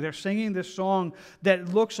singing. They're singing this song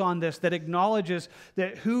that looks on this, that acknowledges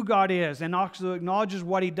that who God is and also acknowledges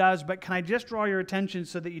what he does. But can I just draw your attention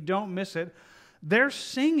so that you don't miss it? They're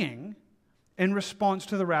singing in response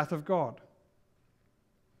to the wrath of God.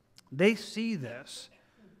 They see this,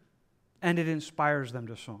 and it inspires them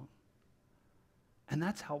to song. And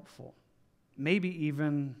that's helpful. Maybe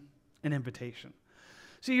even an invitation.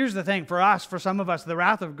 See, here's the thing. For us, for some of us, the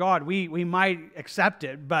wrath of God, we might accept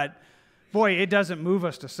it, but boy, it doesn't move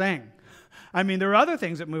us to sing. I mean, there are other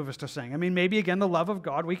things that move us to sing. I mean, maybe, again, the love of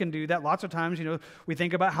God. We can do that. Lots of times, we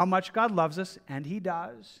think about how much God loves us, and he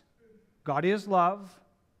does. God is love.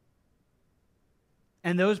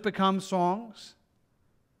 And those become songs.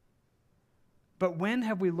 But when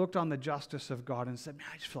have we looked on the justice of God and said, man,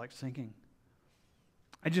 I just feel like singing.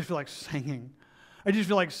 I just feel like singing. I just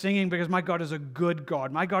feel like singing because my God is a good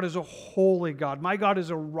God. My God is a holy God. My God is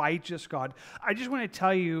a righteous God. I just want to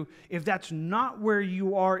tell you, if that's not where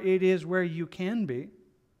you are, it is where you can be.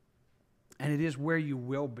 And it is where you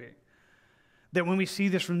will be. That when we see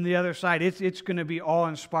this from the other side, it's going to be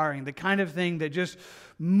awe-inspiring. The kind of thing that just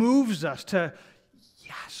moves us to,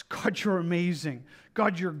 yes, God, you're amazing.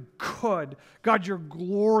 God, you're good. God, you're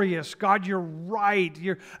glorious. God, you're right.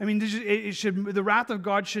 The wrath of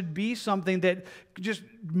God should be something that just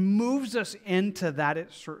moves us into that.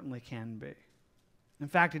 It certainly can be. In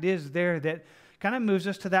fact, it is there that kind of moves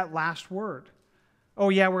us to that last word. Oh,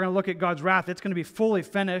 yeah, we're going to look at God's wrath. It's going to be fully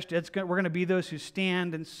finished. We're going to be those who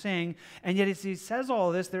stand and sing. And yet, as he says all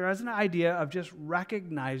of this, there is an idea of just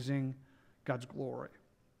recognizing God's glory.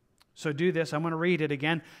 So do this. I'm going to read it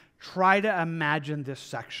again. Try to imagine this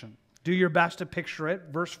section. Do your best to picture it.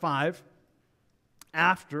 Verse 5.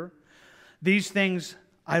 After these things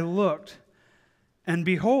I looked, and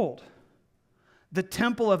behold, the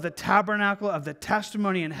temple of the tabernacle of the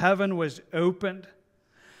testimony in heaven was opened.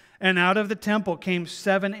 And out of the temple came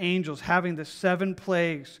 7 angels, having the 7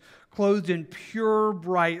 plagues, clothed in pure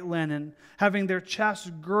bright linen, having their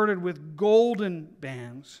chests girded with golden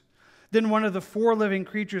bands. Then one of the 4 living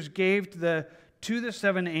creatures gave to the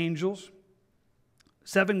 7 angels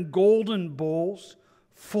 7 golden bowls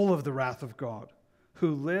full of the wrath of God,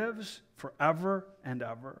 who lives forever and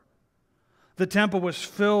ever. The temple was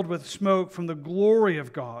filled with smoke from the glory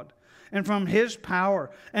of God and from his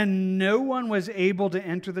power, and no one was able to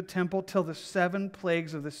enter the temple till the 7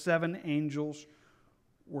 plagues of the 7 angels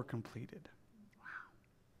were completed. Wow.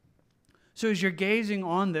 So as you're gazing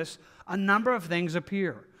on this, a number of things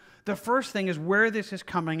appear. The first thing is where this is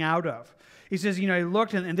coming out of. He says, he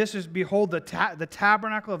looked, and this is, behold, the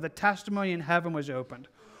tabernacle of the testimony in heaven was opened.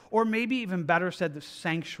 Or maybe even better said, the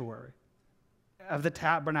sanctuary of the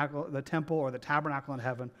tabernacle, the temple or the tabernacle in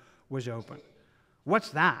heaven was opened. What's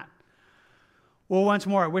that? Well, once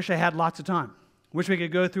more, I wish I had lots of time. Wish we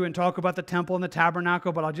could go through and talk about the temple and the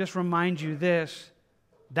tabernacle, but I'll just remind you this.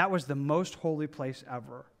 That was the most holy place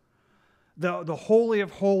ever. The Holy of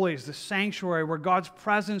Holies, the sanctuary where God's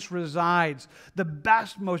presence resides, the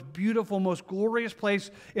best, most beautiful, most glorious place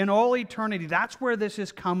in all eternity. That's where this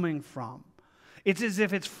is coming from. It's as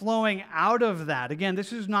if it's flowing out of that. Again,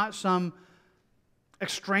 this is not some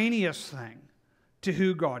extraneous thing. to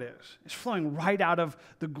who God is. It's flowing right out of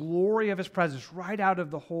the glory of his presence, right out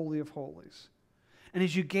of the Holy of Holies. And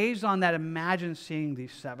as you gaze on that, imagine seeing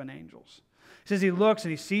these 7 angels. It says he looks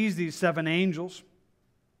and he sees these 7 angels.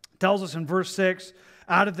 It tells us in verse 6,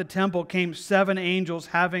 out of the temple came 7 angels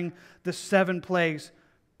having the 7 plagues,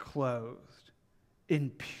 clothed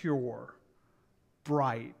in pure,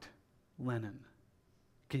 bright linen.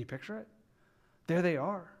 Can you picture it? There they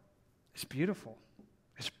are. It's beautiful.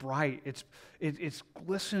 It's bright. It's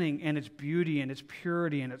glistening in its beauty and its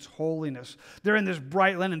purity and its holiness. They're in this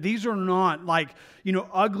bright linen. These are not like,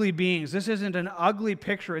 ugly beings. This isn't an ugly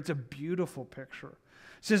picture. It's a beautiful picture.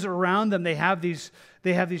 It says around them they have these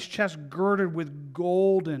chests girded with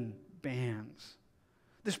golden bands.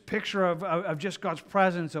 This picture of just God's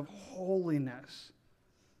presence, of holiness.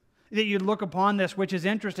 That you look upon this, which is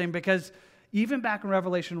interesting because even back in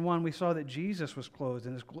Revelation 1, we saw that Jesus was clothed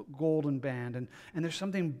in this golden band. And there's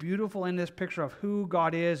something beautiful in this picture of who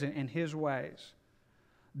God is and his ways.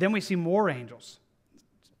 Then we see more angels,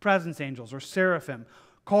 presence angels or seraphim,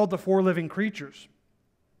 called the 4 living creatures.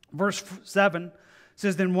 Verse 7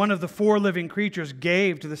 says, then one of the 4 living creatures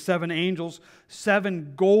gave to the 7 angels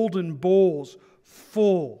 7 golden bowls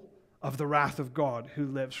full of the wrath of God who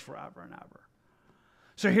lives forever and ever.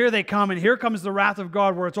 So here they come, and here comes the wrath of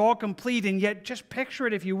God where it's all complete, and yet just picture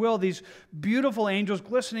it, if you will, these beautiful angels,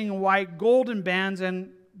 glistening in white, golden bands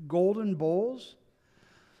and golden bowls.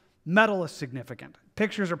 Metal is significant.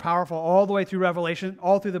 Pictures are powerful all the way through Revelation,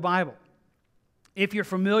 all through the Bible. If you're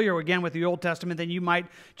familiar, again, with the Old Testament, then you might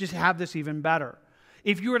just have this even better.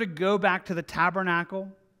 If you were to go back to the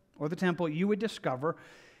tabernacle or the temple, you would discover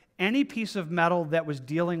any piece of metal that was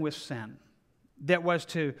dealing with sin, that was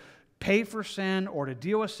to pay for sin or to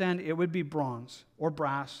deal with sin, it would be bronze or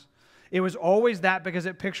brass. It was always that because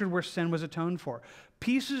it pictured where sin was atoned for.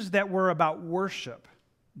 Pieces that were about worship,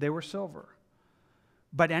 they were silver.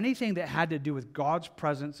 But anything that had to do with God's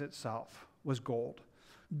presence itself was gold.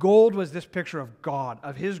 Gold was this picture of God,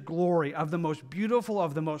 of his glory, of the most beautiful,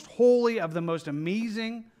 of the most holy, of the most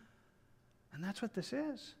amazing. And that's what this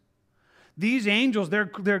is. These angels,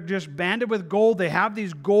 they're just banded with gold. They have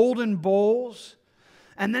these golden bowls.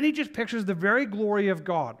 And then he just pictures the very glory of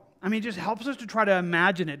God. I mean, it just helps us to try to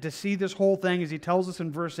imagine it, to see this whole thing as he tells us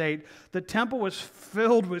in verse 8. The temple was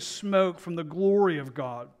filled with smoke from the glory of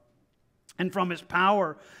God and from his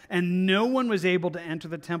power, and no one was able to enter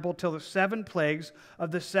the temple till the 7 plagues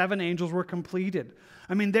of the 7 angels were completed.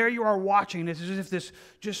 I mean, there you are watching. It's as if this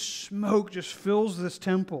just smoke just fills this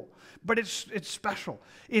temple. But it's special.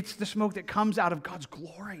 It's the smoke that comes out of God's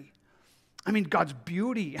glory. I mean, God's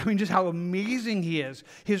beauty. I mean, just how amazing he is.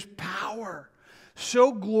 His power.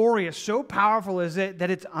 So glorious, so powerful is it that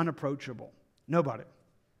it's unapproachable. Nobody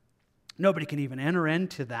can even enter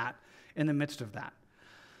into that in the midst of that.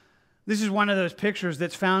 This is one of those pictures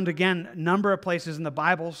that's found, again, a number of places in the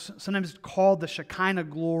Bible. Sometimes it's called the Shekinah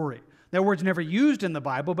glory. That word's never used in the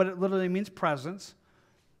Bible, but it literally means presence.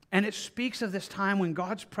 And it speaks of this time when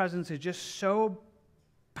God's presence is just so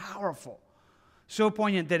powerful, so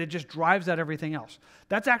poignant that it just drives out everything else.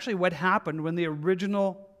 That's actually what happened when the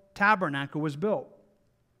original tabernacle was built.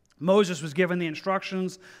 Moses was given the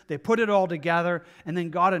instructions, they put it all together, and then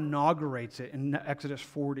God inaugurates it in Exodus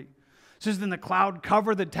 40. It says, then the cloud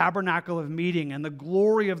covered the tabernacle of meeting, and the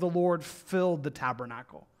glory of the Lord filled the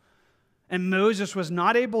tabernacle. And Moses was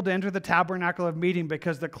not able to enter the tabernacle of meeting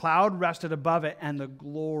because the cloud rested above it, and the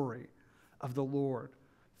glory of the Lord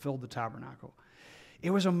filled the tabernacle.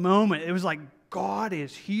 It was a moment. It was like, God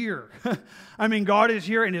is here. I mean, God is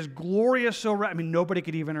here, and his glory is so... I mean, nobody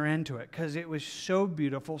could even enter into it because it was so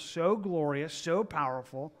beautiful, so glorious, so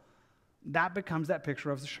powerful. That becomes that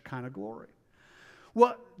picture of the Shekinah glory.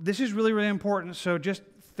 Well, this is really, really important, so just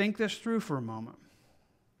think this through for a moment.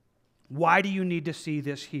 Why do you need to see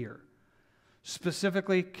this here?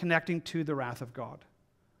 Specifically connecting to the wrath of God.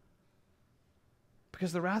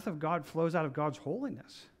 Because the wrath of God flows out of God's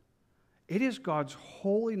holiness. It is God's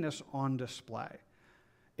holiness on display.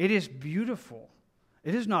 It is beautiful.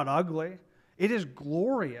 It is not ugly. It is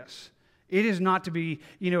glorious. It is not to be,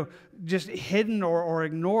 just hidden or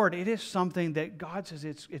ignored. It is something that God says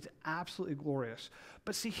it's absolutely glorious.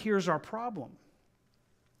 But see, here's our problem.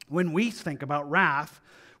 When we think about wrath,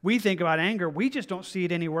 we think about anger, we just don't see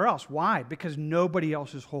it anywhere else. Why? Because nobody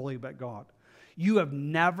else is holy but God. You have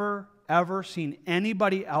never, ever seen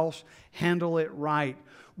anybody else handle it right.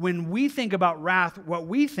 When we think about wrath, what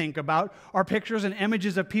we think about are pictures and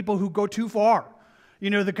images of people who go too far.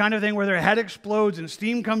 the kind of thing where their head explodes and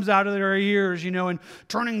steam comes out of their ears, and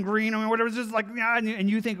turning green, whatever. It's just like, and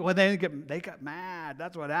you think, well, they got mad.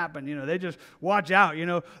 That's what happened. They just, watch out,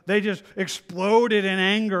 they just exploded in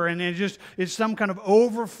anger, and it's some kind of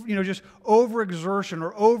just overexertion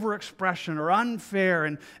or overexpression or unfair,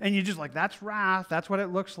 and you're just like, that's wrath. That's what it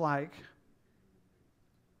looks like.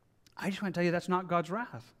 I just want to tell you, that's not God's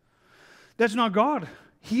wrath. That's not God.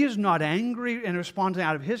 He is not angry and responding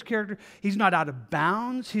out of his character. He's not out of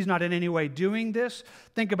bounds. He's not in any way doing this.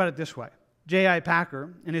 Think about it this way. J.I.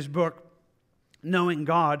 Packer, in his book, Knowing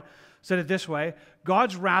God, said it this way: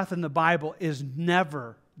 God's wrath in the Bible is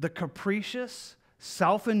never the capricious,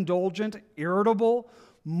 self-indulgent, irritable,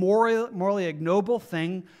 morally ignoble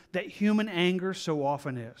thing that human anger so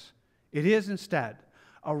often is. It is instead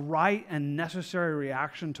a right and necessary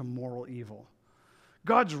reaction to moral evil.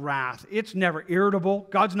 God's wrath, it's never irritable.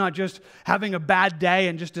 God's not just having a bad day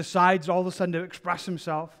and just decides all of a sudden to express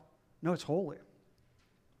himself. No, it's holy.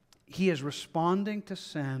 He is responding to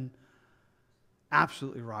sin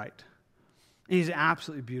absolutely right. And he's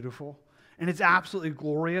absolutely beautiful. And it's absolutely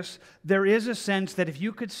glorious. There is a sense that if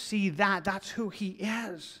you could see that, that's who he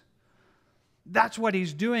is. That's what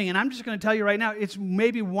he's doing. And I'm just going to tell you right now, it's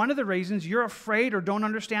maybe one of the reasons you're afraid or don't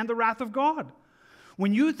understand the wrath of God.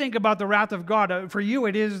 When you think about the wrath of God, for you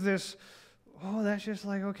it is this, that's just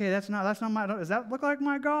like, okay, that's not my, does that look like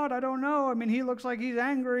my God? I don't know. He looks like he's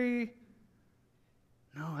angry.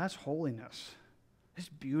 No, that's holiness. It's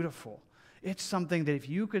beautiful. It's something that if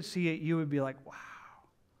you could see it, you would be like, wow,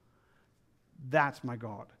 that's my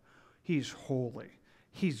God. He's holy.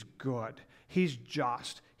 He's good. He's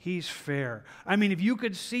just. He's fair. If you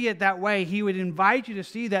could see it that way, he would invite you to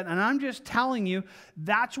see that. And I'm just telling you,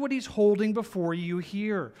 that's what he's holding before you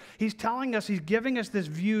here. He's telling us, he's giving us this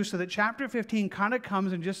view so that chapter 15 kind of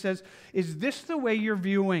comes and just says, is this the way you're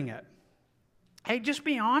viewing it? Hey, just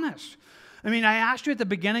be honest. I asked you at the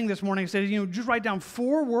beginning this morning, I said, just write down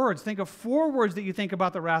 4 words. Think of 4 words that you think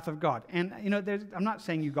about the wrath of God. And, I'm not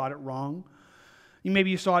saying you got it wrong.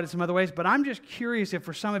 Maybe you saw it in some other ways, but I'm just curious if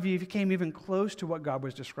for some of you, if you came even close to what God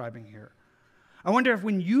was describing here. I wonder if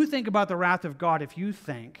when you think about the wrath of God, if you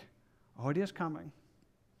think, oh, it is coming.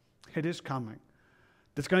 It is coming.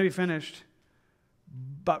 It's going to be finished.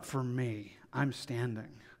 But for me, I'm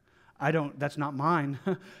standing. That's not mine.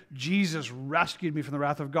 Jesus rescued me from the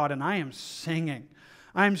wrath of God, and I am singing.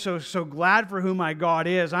 I'm so glad for who my God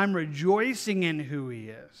is. I'm rejoicing in who he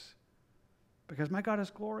is. Because my God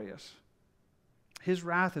is glorious. His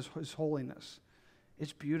wrath is his holiness.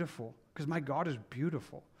 It's beautiful because my God is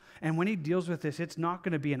beautiful. And when he deals with this, it's not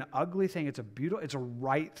going to be an ugly thing. It's a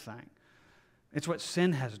right thing. It's what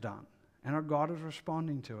sin has done. And our God is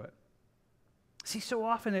responding to it. See, so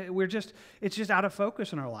often it's just out of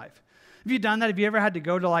focus in our life. Have you done that? Have you ever had to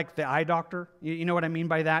go to like the eye doctor? You know what I mean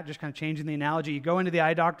by that? Just kind of changing the analogy. You go into the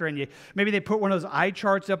eye doctor and maybe they put one of those eye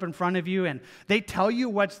charts up in front of you and they tell you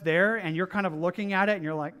what's there and you're kind of looking at it and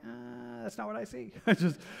you're like, that's not what I see.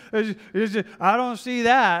 I don't see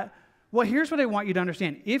that. Well, here's what I want you to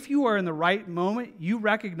understand. If you are in the right moment, you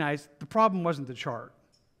recognize the problem wasn't the chart.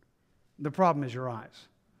 The problem is your eyes.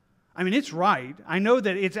 It's right. I know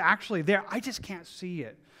that it's actually there. I just can't see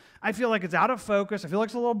it. I feel like it's out of focus. I feel like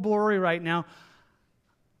it's a little blurry right now.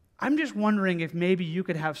 I'm just wondering if maybe you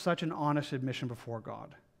could have such an honest admission before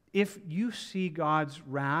God. If you see God's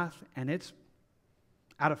wrath and it's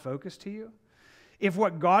out of focus to you, if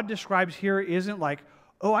what God describes here isn't like,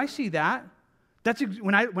 oh, I see that.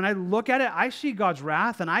 When I look at it, I see God's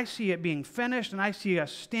wrath, and I see it being finished, and I see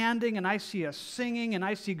us standing, and I see us singing, and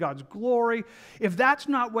I see God's glory. If that's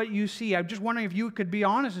not what you see, I'm just wondering if you could be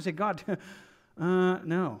honest and say, God,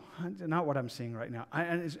 no, not what I'm seeing right now.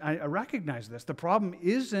 I recognize this. The problem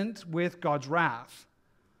isn't with God's wrath.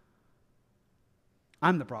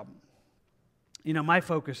 I'm the problem. My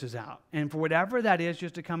focus is out. And for whatever that is,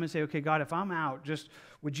 just to come and say, okay, God, if I'm out, just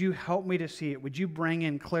would you help me to see it? Would you bring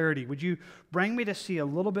in clarity? Would you bring me to see a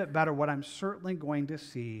little bit better what I'm certainly going to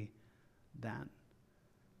see then?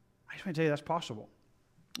 I just want to tell you that's possible.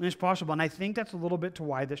 And it's possible. And I think that's a little bit to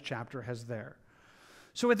why this chapter has there.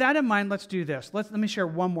 So with that in mind, let's do this. Let me share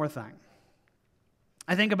one more thing.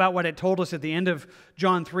 I think about what it told us at the end of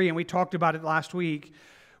John 3, and we talked about it last week,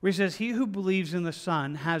 where he says, he who believes in the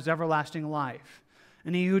Son has everlasting life,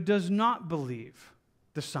 and he who does not believe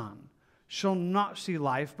the Son shall not see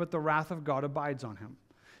life, but the wrath of God abides on him.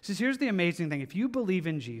 He says, here's the amazing thing. If you believe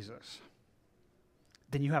in Jesus,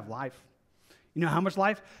 then you have life. You know how much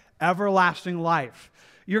life? Everlasting life.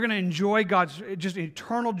 You're going to enjoy God's just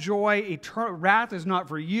eternal joy. Eternal wrath is not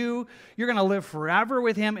for you. You're going to live forever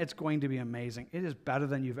with him. It's going to be amazing. It is better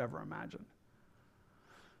than you've ever imagined.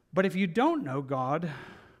 But if you don't know God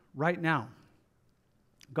right now,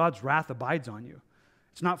 God's wrath abides on you.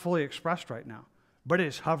 It's not fully expressed right now, but it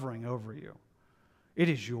is hovering over you. It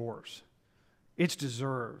is yours. It's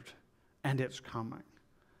deserved, and it's coming.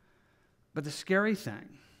 But the scary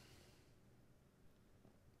thing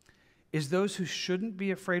is those who shouldn't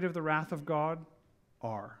be afraid of the wrath of God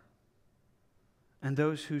are. And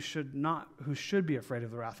those who should be afraid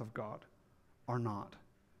of the wrath of God are not.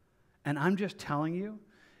 And I'm just telling you,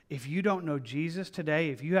 if you don't know Jesus today,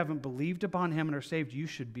 if you haven't believed upon him and are saved, you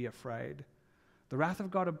should be afraid. The wrath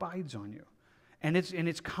of God abides on you. And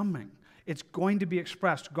it's coming. It's going to be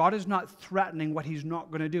expressed. God is not threatening what he's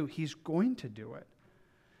not going to do. He's going to do it.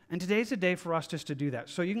 And today's a day for us just to do that.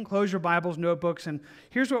 So you can close your Bibles, notebooks, and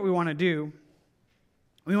here's what we want to do.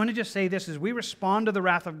 We want to just say this as we respond to the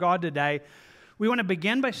wrath of God today. We want to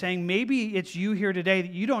begin by saying maybe it's you here today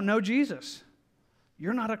that you don't know Jesus.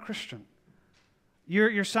 You're not a Christian.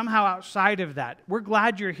 You're somehow outside of that. We're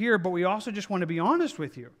glad you're here, but we also just want to be honest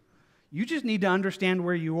with you. You just need to understand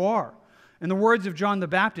where you are. In the words of John the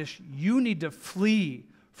Baptist, you need to flee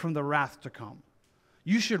from the wrath to come.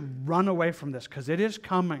 You should run away from this because it is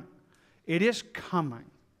coming. It is coming.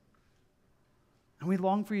 And we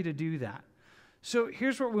long for you to do that. So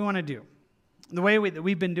here's what we want to do. The way that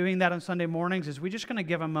we've been doing that on Sunday mornings is we're just going to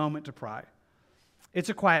give a moment to pray. It's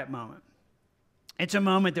a quiet moment. It's a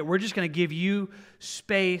moment that we're just going to give you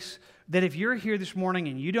space that if you're here this morning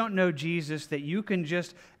and you don't know Jesus, that you can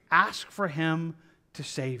just ask for him to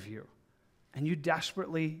save you. And you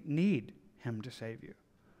desperately need him to save you.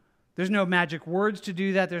 There's no magic words to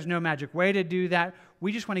do that. There's no magic way to do that.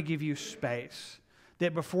 We just want to give you space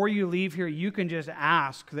that before you leave here, you can just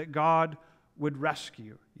ask that God would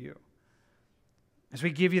rescue you. As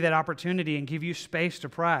we give you that opportunity and give you space to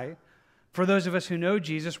pray, for those of us who know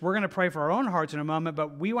Jesus, we're going to pray for our own hearts in a moment,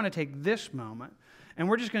 but we want to take this moment and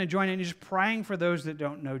we're just going to join in just praying for those that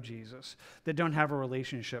don't know Jesus, that don't have a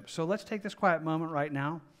relationship. So let's take this quiet moment right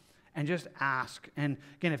now and just ask. And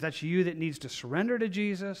again, if that's you that needs to surrender to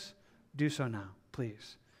Jesus, do so now,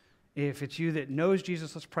 please. If it's you that knows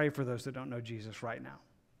Jesus, let's pray for those that don't know Jesus right now.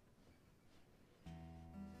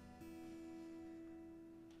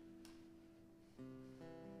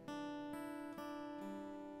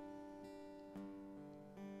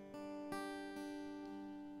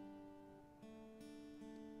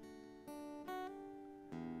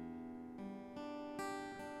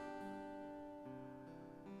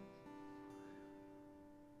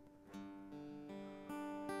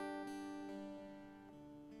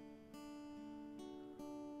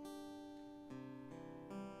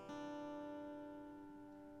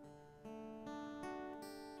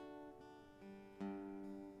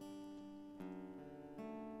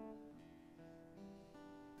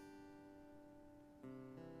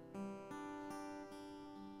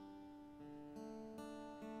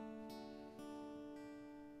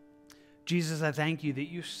 Jesus, I thank you that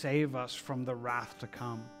you save us from the wrath to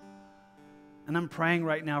come. And I'm praying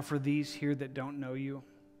right now for these here that don't know you,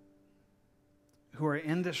 who are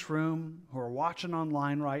in this room, who are watching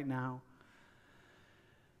online right now.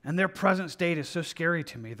 And their present state is so scary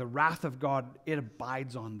to me. The wrath of God, it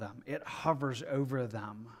abides on them. It hovers over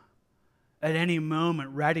them. At any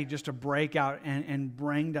moment, ready just to break out and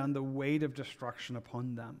bring down the weight of destruction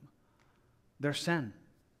upon them. Their sin.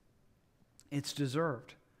 It's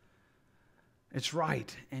deserved. It's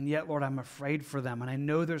right. And yet, Lord, I'm afraid for them. And I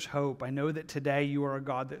know there's hope. I know that today you are a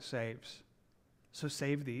God that saves. So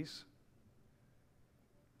save these.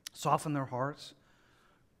 Soften their hearts.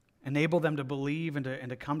 Enable them to believe and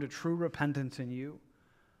to come to true repentance in you.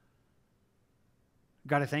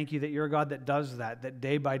 God, I thank you that you're a God that does that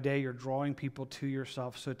day by day you're drawing people to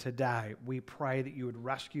yourself. So today, we pray that you would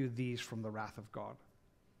rescue these from the wrath of God.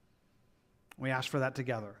 We ask for that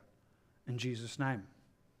together. In Jesus' name.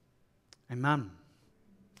 Amen.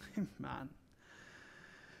 Amen.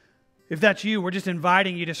 If that's you, we're just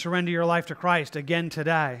inviting you to surrender your life to Christ again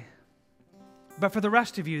today. But for the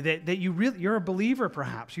rest of you, that you're a believer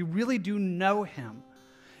perhaps, you really do know him.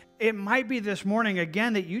 It might be this morning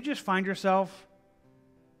again that you just find yourself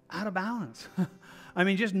out of balance. I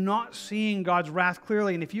mean, just not seeing God's wrath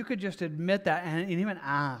clearly. And if you could just admit that and even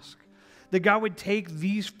ask that God would take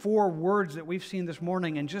these 4 words that we've seen this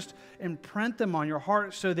morning and just imprint them on your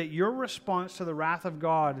heart so that your response to the wrath of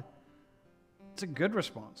God, it's a good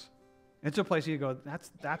response. It's a place you go,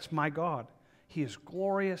 that's my God. He is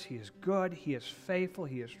glorious, he is good, he is faithful,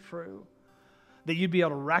 he is true. That you'd be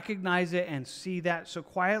able to recognize it and see that. So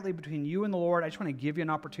quietly between you and the Lord, I just want to give you an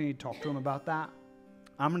opportunity to talk to him about that.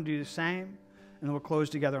 I'm going to do the same, and then we'll close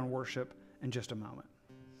together in worship in just a moment.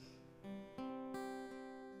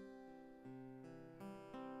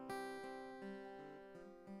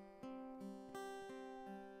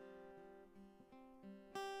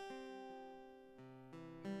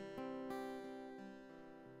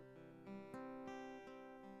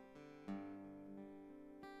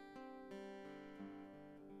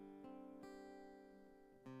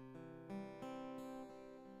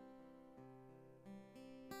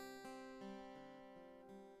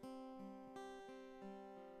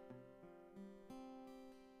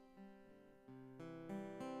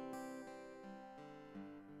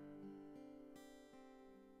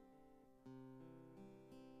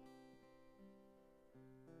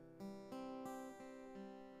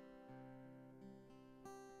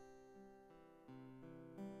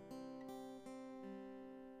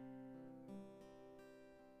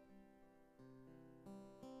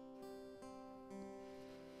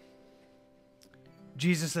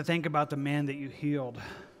 Jesus, I think about the man that you healed,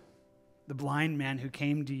 the blind man who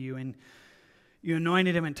came to you, and you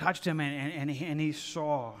anointed him and touched him, and he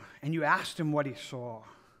saw. And you asked him what he saw.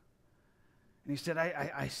 And he said,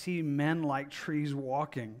 I see men like trees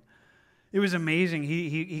walking. It was amazing.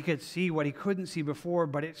 He could see what he couldn't see before,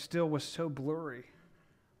 but it still was so blurry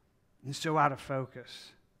and so out of focus.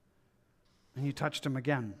 And you touched him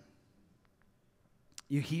again.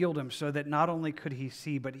 You healed him so that not only could he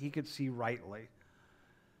see, but he could see rightly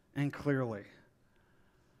and clearly.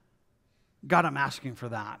 God, I'm asking for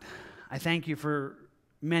that. I thank you for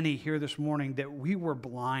many here this morning that we were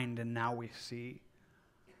blind and now we see.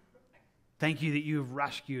 Thank you that you have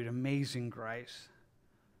rescued amazing grace.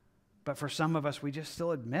 But for some of us, we just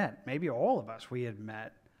still admit, maybe all of us, we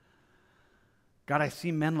admit, God, I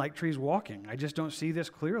see men like trees walking. I just don't see this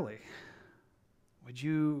clearly. Would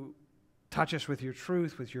you touch us with your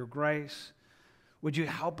truth, with your grace? Would you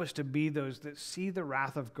help us to be those that see the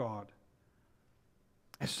wrath of God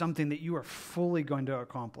as something that you are fully going to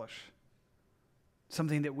accomplish?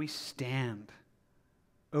 Something that we stand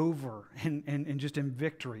over and just in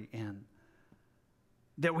victory in.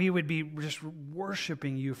 That we would be just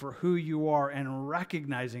worshiping you for who you are and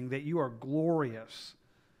recognizing that you are glorious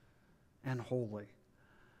and holy.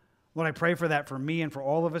 Lord, I pray for that for me and for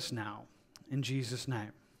all of us now. In Jesus'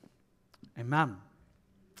 name. Amen.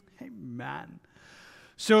 Amen.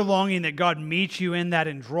 So longing that God meets you in that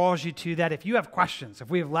and draws you to that. If you have questions,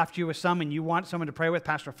 if we have left you with some and you want someone to pray with,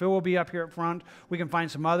 Pastor Phil will be up here up front. We can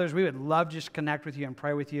find some others. We would love to just connect with you and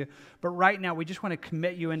pray with you. But right now, we just want to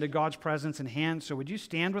commit you into God's presence and hands. So would you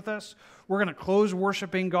stand with us? We're going to close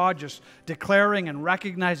worshiping God, just declaring and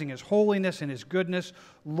recognizing His holiness and His goodness,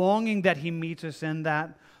 longing that He meets us in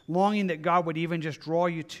that, longing that God would even just draw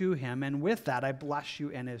you to Him. And with that, I bless you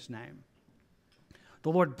in His name.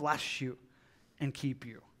 The Lord bless you and keep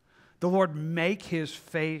you. The Lord make His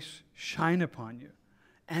face shine upon you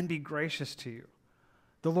and be gracious to you.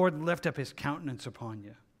 The Lord lift up His countenance upon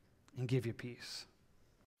you and give you peace.